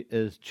 She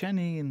is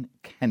Janine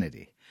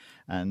Kennedy,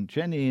 and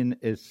Janine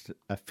is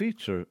a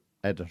feature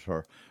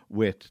editor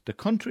with the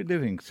Country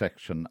Living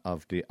section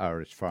of the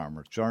Irish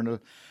Farmers Journal.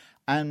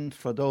 And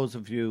for those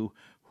of you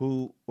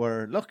who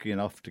were lucky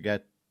enough to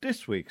get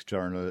this week's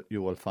journal,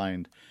 you will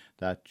find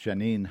that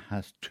Janine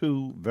has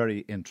two very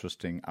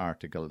interesting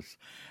articles,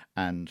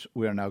 and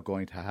we're now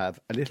going to have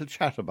a little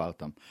chat about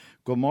them.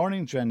 Good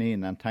morning,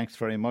 Janine, and thanks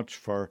very much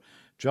for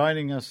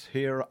joining us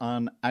here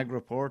on Ag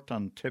Report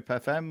on Tip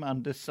FM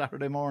on this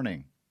Saturday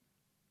morning.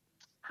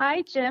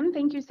 Hi, Jim.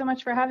 Thank you so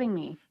much for having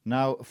me.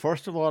 Now,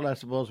 first of all, I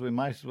suppose we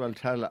might as well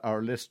tell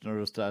our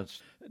listeners that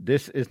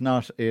this is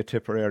not a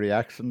Tipperary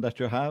accent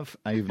that you have,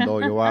 even though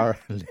you are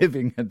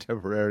living in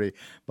Tipperary,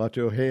 but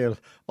you hail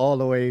all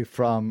the way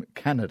from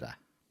Canada.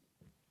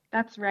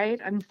 That's right.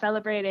 I'm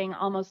celebrating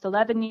almost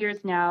 11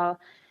 years now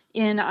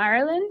in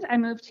Ireland. I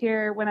moved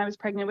here when I was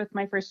pregnant with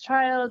my first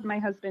child. My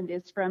husband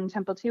is from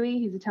Templetui.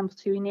 He's a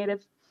Templetui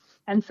native.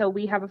 And so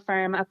we have a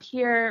farm up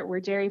here. We're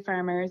dairy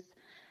farmers.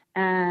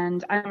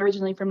 And I'm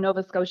originally from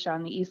Nova Scotia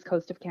on the east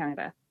coast of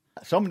Canada.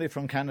 Somebody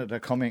from Canada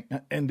coming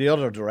in the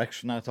other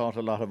direction. I thought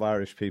a lot of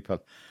Irish people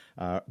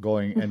are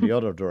going in the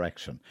other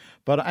direction.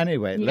 But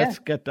anyway, Let's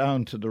get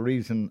down to the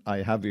reason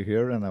I have you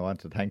here, and I want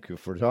to thank you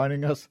for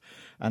joining us.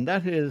 And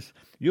that is,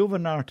 you have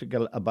an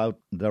article about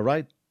the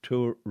right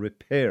to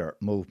repair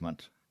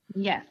movement.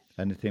 Yes.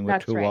 Anything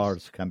with two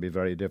words can be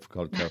very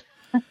difficult to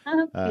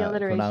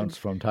pronounce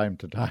from time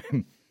to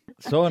time.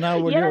 So now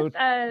will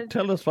you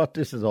tell us what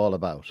this is all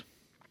about?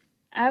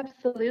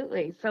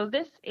 Absolutely. So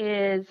this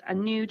is a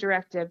new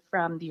directive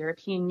from the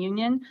European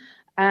Union.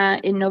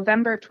 In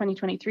November of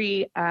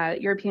 2023,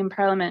 European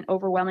Parliament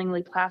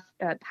overwhelmingly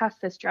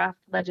passed this draft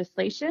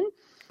legislation.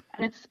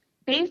 And it's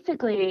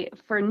basically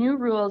for new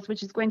rules,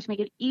 which is going to make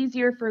it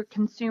easier for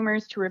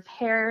consumers to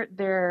repair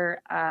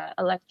their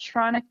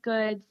electronic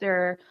goods,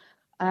 their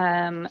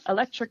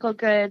electrical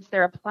goods,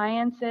 their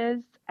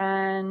appliances.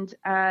 And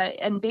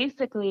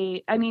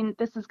basically, I mean,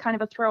 this is kind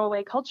of a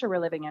throwaway culture we're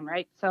living in,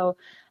 right? So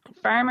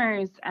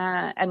farmers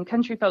and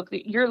country folk,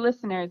 your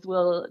listeners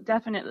will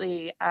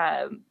definitely,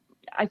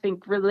 I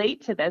think,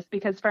 relate to this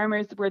because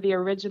farmers were the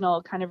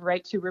original kind of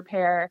right to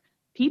repair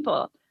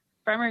people.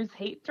 Farmers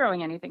hate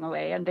throwing anything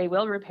away, and they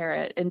will repair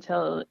it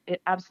until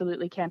it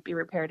absolutely can't be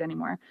repaired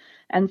anymore.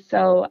 And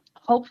so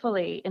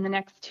hopefully in the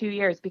next 2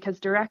 years, because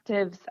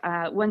directives,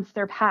 once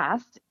they're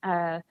passed,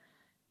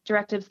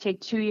 directives take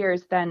 2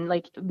 years, then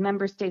like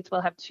member states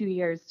will have 2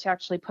 years to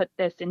actually put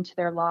this into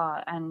their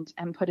law and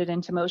put it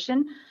into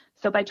motion.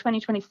 So by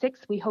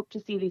 2026, we hope to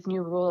see these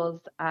new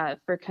rules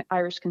for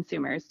Irish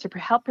consumers to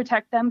help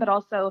protect them, but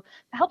also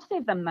help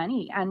save them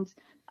money. And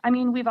I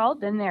mean, we've all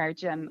been there,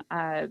 Jim.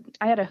 I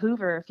had a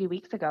Hoover a few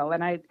weeks ago,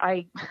 and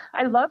I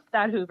loved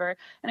that Hoover,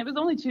 and it was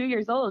only 2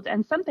 years old,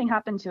 and something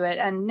happened to it,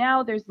 and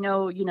now there's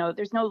no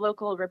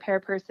local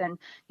repair person.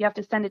 You have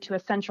to send it to a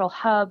central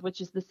hub,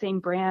 which is the same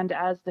brand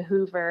as the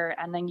Hoover,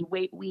 and then you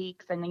wait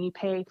weeks, and then you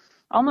pay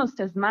almost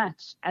as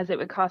much as it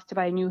would cost to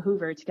buy a new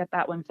Hoover to get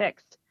that one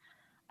fixed.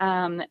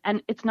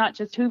 And it's not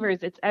just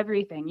Hoovers, it's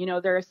everything.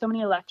 There are so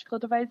many electrical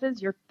devices,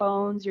 your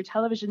phones, your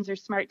televisions, your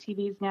smart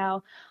TVs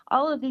now.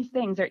 All of these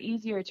things are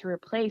easier to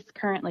replace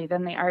currently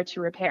than they are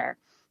to repair.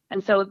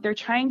 And so they're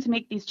trying to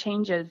make these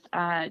changes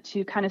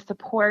to kind of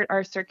support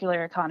our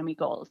circular economy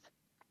goals.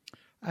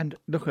 And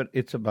look,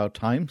 it's about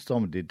time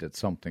somebody did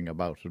something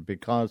about it,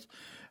 because,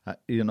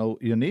 you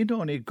need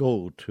only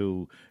go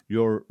to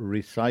your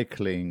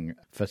recycling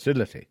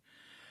facility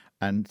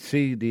and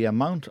see the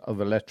amount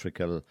of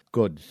electrical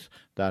goods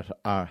that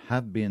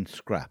have been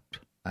scrapped.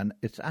 And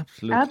it's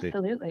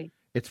absolutely,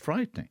 it's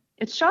frightening.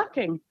 It's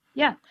shocking.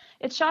 Yeah,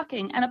 it's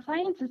shocking. And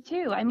appliances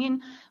too. I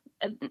mean,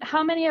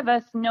 how many of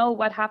us know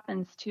what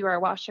happens to our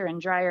washer and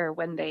dryer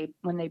when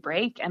they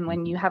break and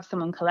when you have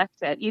someone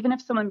collect it? Even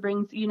if someone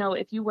brings,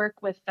 if you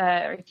work with,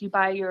 or if you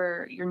buy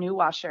your new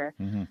washer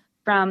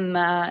from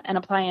an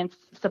appliance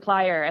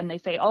supplier and they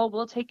say, oh,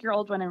 we'll take your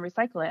old one and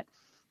recycle it.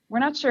 We're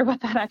not sure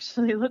what that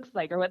actually looks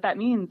like or what that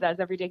means as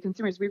everyday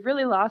consumers. We've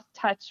really lost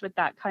touch with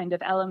that kind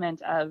of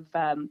element of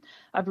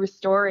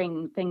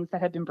restoring things that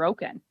have been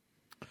broken.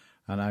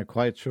 And I'm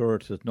quite sure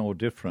it is no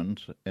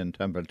different in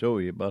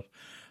Templetoe, but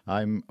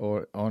I'm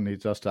only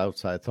just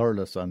outside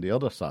Thurles on the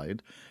other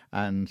side,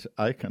 and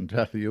I can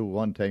tell you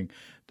one thing.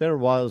 There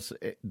was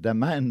the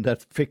man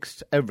that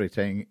fixed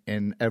everything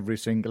in every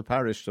single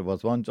parish. There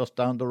was one just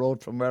down the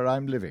road from where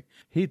I'm living.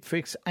 He'd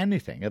fix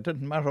anything. It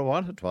didn't matter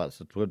what it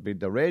was. It would be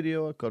the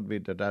radio, it could be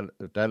the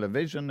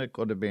television, it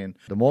could have been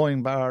the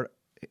mowing bar.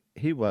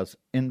 He was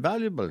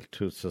invaluable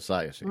to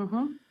society.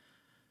 Mm-hmm.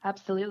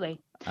 Absolutely.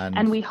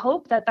 And we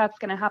hope that that's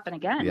going to happen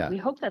again. Yeah. We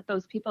hope that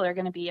those people are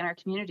going to be in our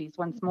communities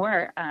once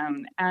more.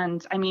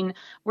 And I mean,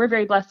 we're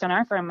very blessed on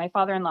our farm. My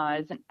father-in-law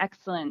is an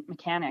excellent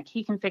mechanic.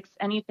 He can fix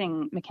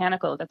anything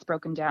mechanical that's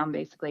broken down,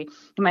 basically.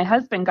 And my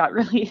husband got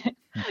really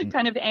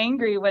kind of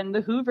angry when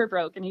the Hoover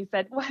broke, and he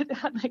said, "What?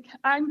 Like,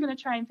 I'm going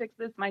to try and fix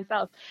this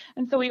myself."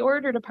 And so we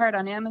ordered a part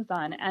on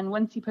Amazon. And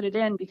once he put it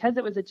in, because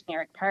it was a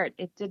generic part,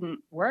 it didn't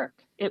work.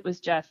 It was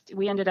just,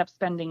 we ended up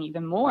spending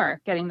even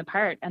more getting the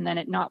part and then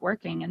it not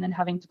working and then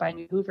having to buy a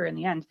new Hoover in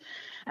the end.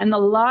 And a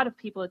lot of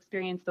people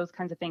experience those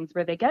kinds of things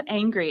where they get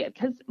angry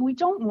because we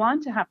don't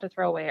want to have to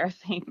throw away our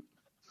things,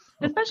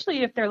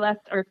 especially if they're less,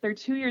 or if they're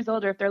 2 years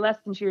old, or if they're less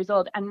than 2 years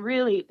old. And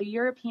really, the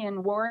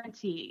European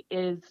warranty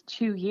is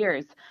 2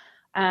 years.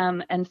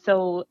 And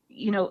so,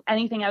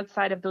 anything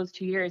outside of those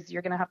 2 years,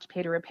 you're going to have to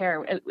pay to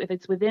repair. If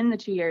it's within the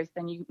 2 years,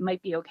 then you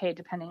might be okay,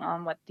 depending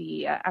on what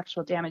the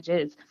actual damage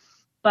is.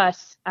 But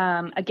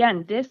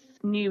again, this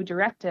new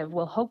directive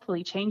will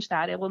hopefully change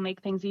that. It will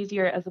make things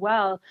easier as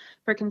well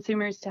for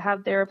consumers to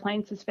have their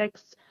appliances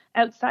fixed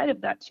outside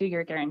of that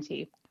 2-year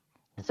guarantee.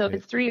 Okay. So if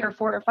it's 3 or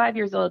 4 or 5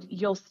 years old,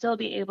 you'll still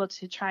be able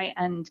to try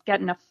and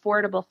get an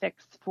affordable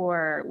fix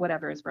for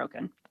whatever is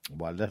broken.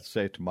 Well, let's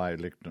say to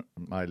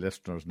my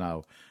listeners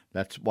now,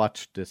 let's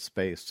watch this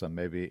space, and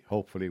maybe,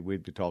 hopefully, we'll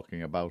be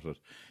talking about it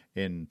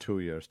in 2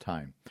 years'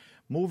 time.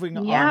 Moving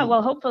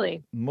on,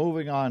 hopefully.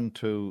 Moving on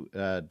to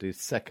the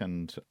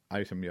second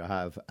item you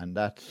have, and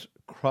that's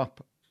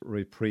Crop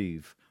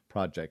Reprieve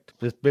project.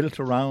 It's built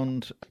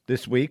around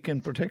this week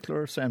in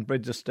particular, St.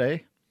 Bridget's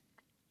Day.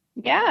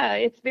 Yeah,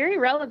 it's very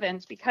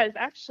relevant because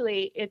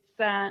actually it's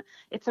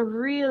a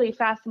really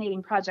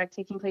fascinating project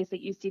taking place at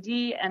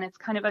UCD, and it's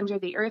kind of under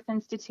the Earth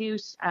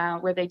Institute,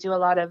 where they do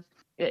a lot of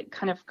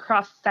kind of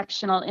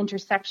cross-sectional,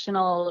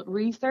 intersectional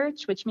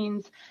research, which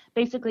means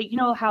basically,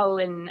 how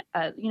in,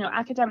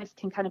 academics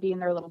can kind of be in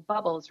their little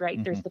bubbles, right?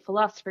 Mm-hmm. There's the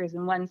philosophers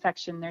in one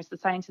section, there's the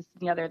scientists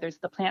in the other, there's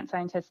the plant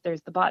scientists,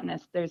 there's the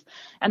botanists,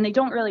 and they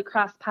don't really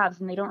cross paths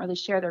and they don't really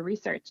share their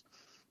research.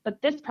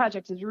 But this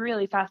project is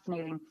really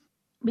fascinating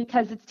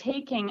because it's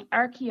taking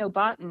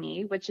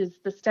archaeobotany, which is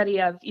the study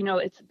of,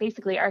 it's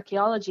basically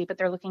archaeology, but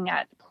they're looking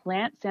at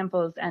plant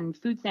samples and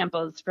food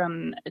samples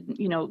from,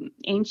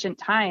 ancient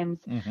times,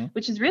 mm-hmm.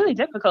 which is really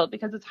difficult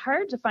because it's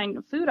hard to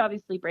find. Food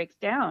obviously breaks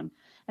down.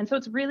 And so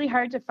it's really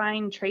hard to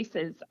find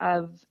traces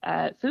of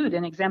food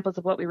and examples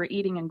of what we were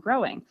eating and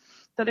growing.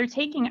 So they're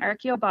taking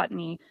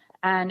archaeobotany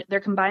and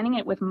they're combining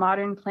it with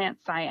modern plant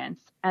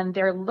science. And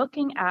they're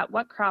looking at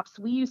what crops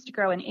we used to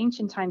grow in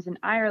ancient times in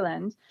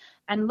Ireland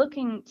and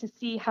looking to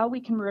see how we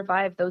can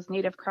revive those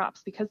native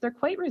crops because they're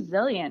quite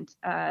resilient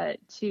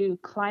to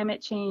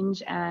climate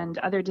change and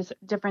other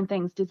different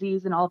things,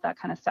 disease and all of that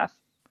kind of stuff.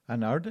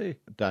 And are they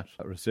that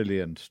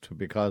resilient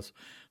because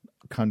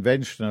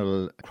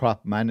conventional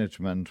crop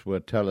management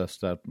would tell us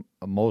that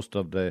most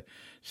of the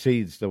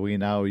seeds that we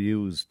now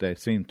use, they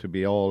seem to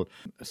be all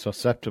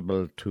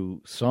susceptible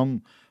to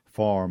some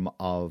form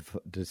of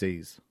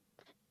disease?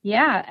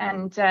 Yeah,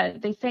 and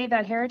they say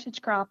that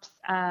heritage crops,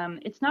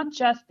 it's not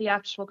just the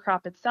actual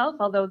crop itself,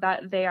 although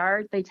that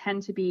they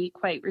tend to be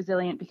quite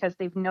resilient because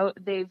they've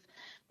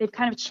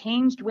kind of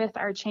changed with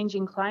our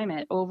changing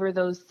climate over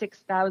those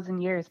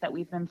 6,000 years that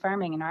we've been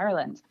farming in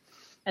Ireland.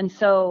 And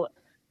so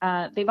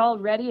they've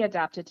already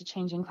adapted to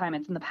changing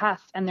climates in the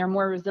past, and they're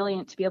more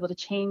resilient to be able to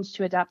change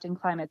to adapting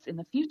climates in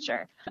the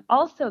future.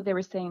 Also, they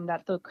were saying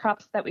that the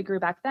crops that we grew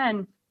back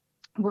then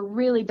were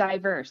really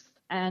diverse.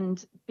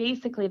 And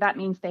basically that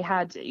means they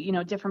had,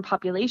 different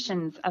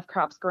populations of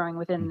crops growing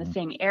within the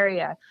same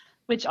area,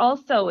 which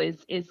also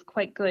is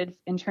quite good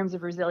in terms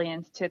of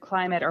resilience to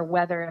climate or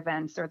weather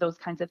events or those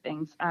kinds of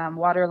things,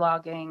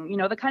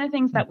 waterlogging, the kind of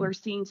things that we're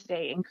seeing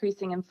today,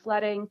 increasing in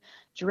flooding,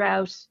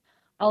 drought,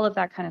 all of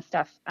that kind of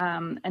stuff.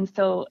 And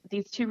so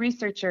these two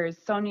researchers,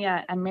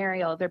 Sonia and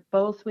Mariel, they're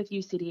both with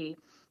UCD.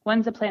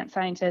 One's a plant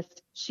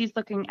scientist. She's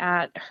looking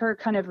at her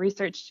kind of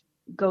research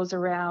goes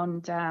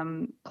around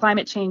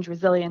climate change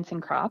resilience in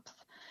crops.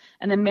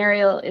 And then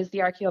Mariel is the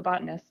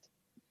archaeobotanist.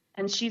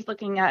 And she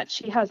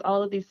has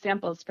all of these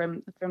samples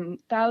from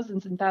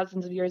thousands and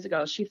thousands of years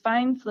ago. She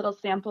finds little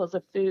samples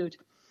of food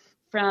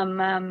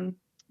from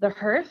the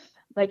hearth.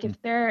 Like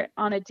if they're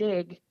on a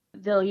dig,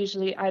 they'll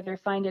usually either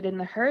find it in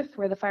the hearth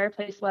where the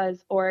fireplace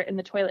was or in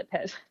the toilet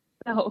pit.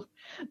 So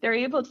they're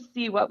able to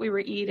see what we were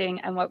eating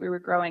and what we were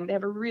growing. They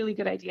have a really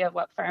good idea of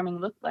what farming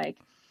looked like.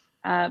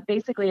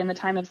 Basically in the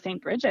time of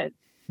St. Bridget.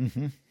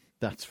 Mm-hmm.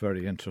 That's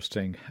very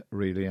interesting,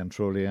 really and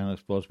truly. And I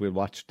suppose we'll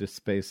watch this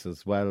space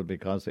as well,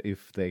 because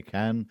if they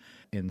can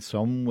in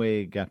some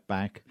way get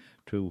back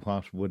to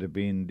what would have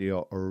been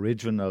the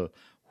original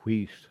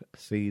wheat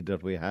seed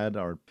that we had,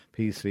 or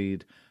pea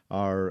seed,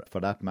 or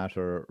for that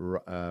matter,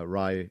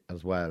 rye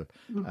as well,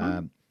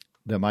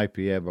 they might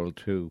be able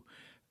to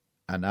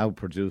now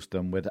produce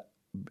them with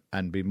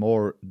and be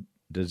more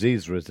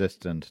disease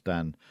resistant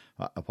than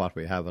what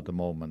we have at the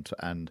moment.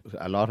 And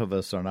a lot of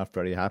us are not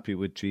very happy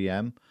with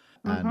GM.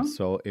 And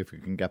so if we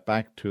can get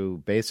back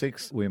to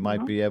basics, we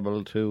might be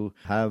able to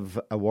have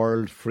a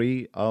world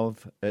free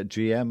of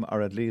GM,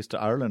 or at least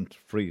Ireland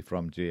free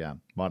from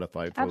GM,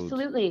 modified foods.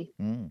 Absolutely.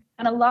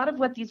 And a lot of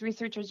what these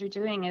researchers are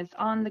doing is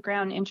on the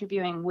ground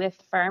interviewing with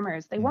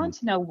farmers. They want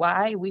to know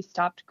why we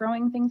stopped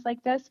growing things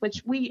like this,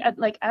 which we,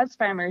 as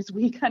farmers,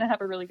 we kind of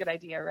have a really good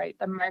idea, right?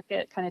 The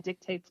market kind of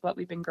dictates what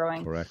we've been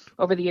growing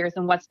over the years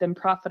and what's been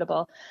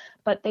profitable.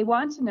 But they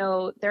want to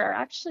know there are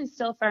actually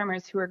still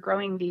farmers who are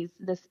growing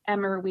this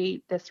emmer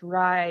wheat, this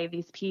rye,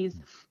 these peas.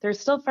 There are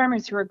still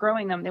farmers who are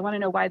growing them. They want to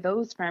know why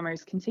those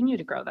farmers continue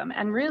to grow them.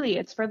 And really,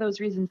 it's for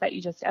those reasons that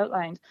you just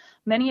outlined.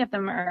 Many of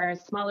them are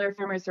smaller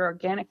farmers or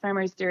organic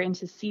farmers. They're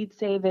into seed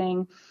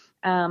saving,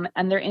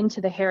 and they're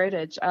into the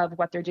heritage of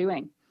what they're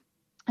doing.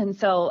 And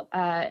so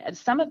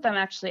some of them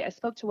actually, I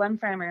spoke to one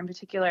farmer in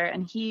particular,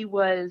 and he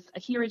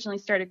originally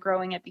started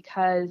growing it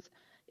because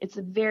it's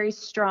very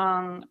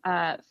strong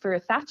for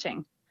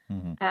thatching.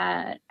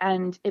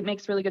 And it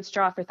makes really good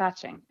straw for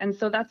thatching. And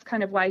so that's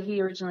kind of why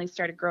he originally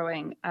started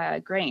growing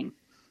grain.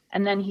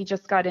 And then he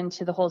just got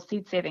into the whole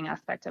seed saving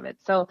aspect of it.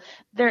 So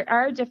there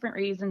are different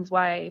reasons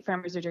why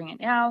farmers are doing it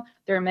now.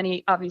 There are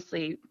many,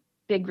 obviously,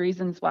 big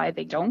reasons why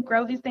they don't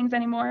grow these things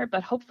anymore.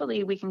 But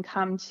hopefully we can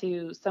come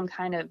to some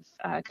kind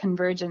of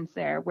convergence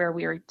there, where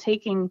we are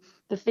taking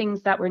the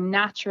things that were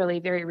naturally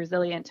very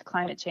resilient to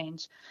climate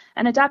change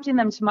and adapting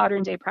them to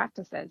modern day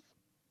practices.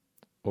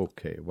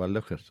 Okay, well,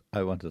 look,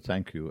 I want to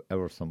thank you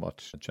ever so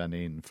much,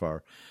 Janine,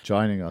 for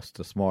joining us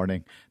this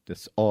morning.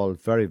 This is all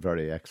very,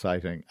 very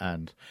exciting,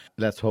 and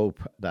let's hope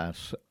that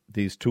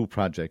these two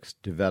projects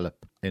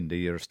develop in the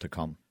years to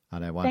come.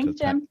 And I want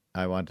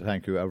to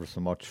thank you ever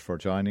so much for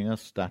joining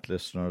us. That,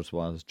 listeners,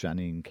 was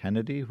Janine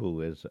Kennedy,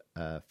 who is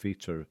a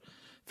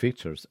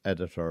features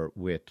editor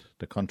with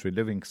the Country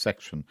Living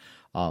section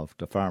of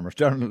the Farmers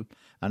Journal.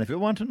 And if you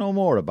want to know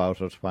more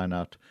about it, why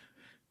not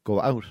go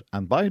out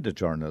and buy the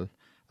journal?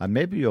 And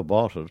maybe you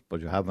bought it,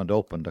 but you haven't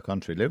opened the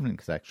Country Living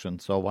section,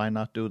 so why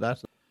not do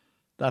that?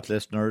 That,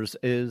 listeners,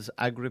 is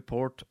Ag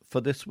Report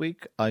for this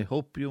week. I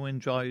hope you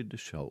enjoyed the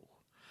show,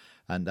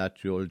 and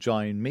that you'll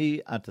join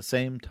me at the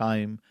same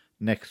time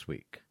next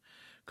week.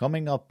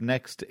 Coming up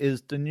next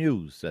is the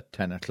news at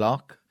 10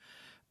 o'clock,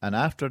 and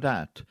after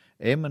that,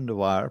 Eamon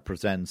Dwyer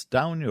presents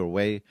Down Your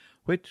Way,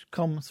 which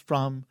comes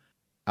from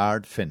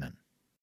Ard Finnan.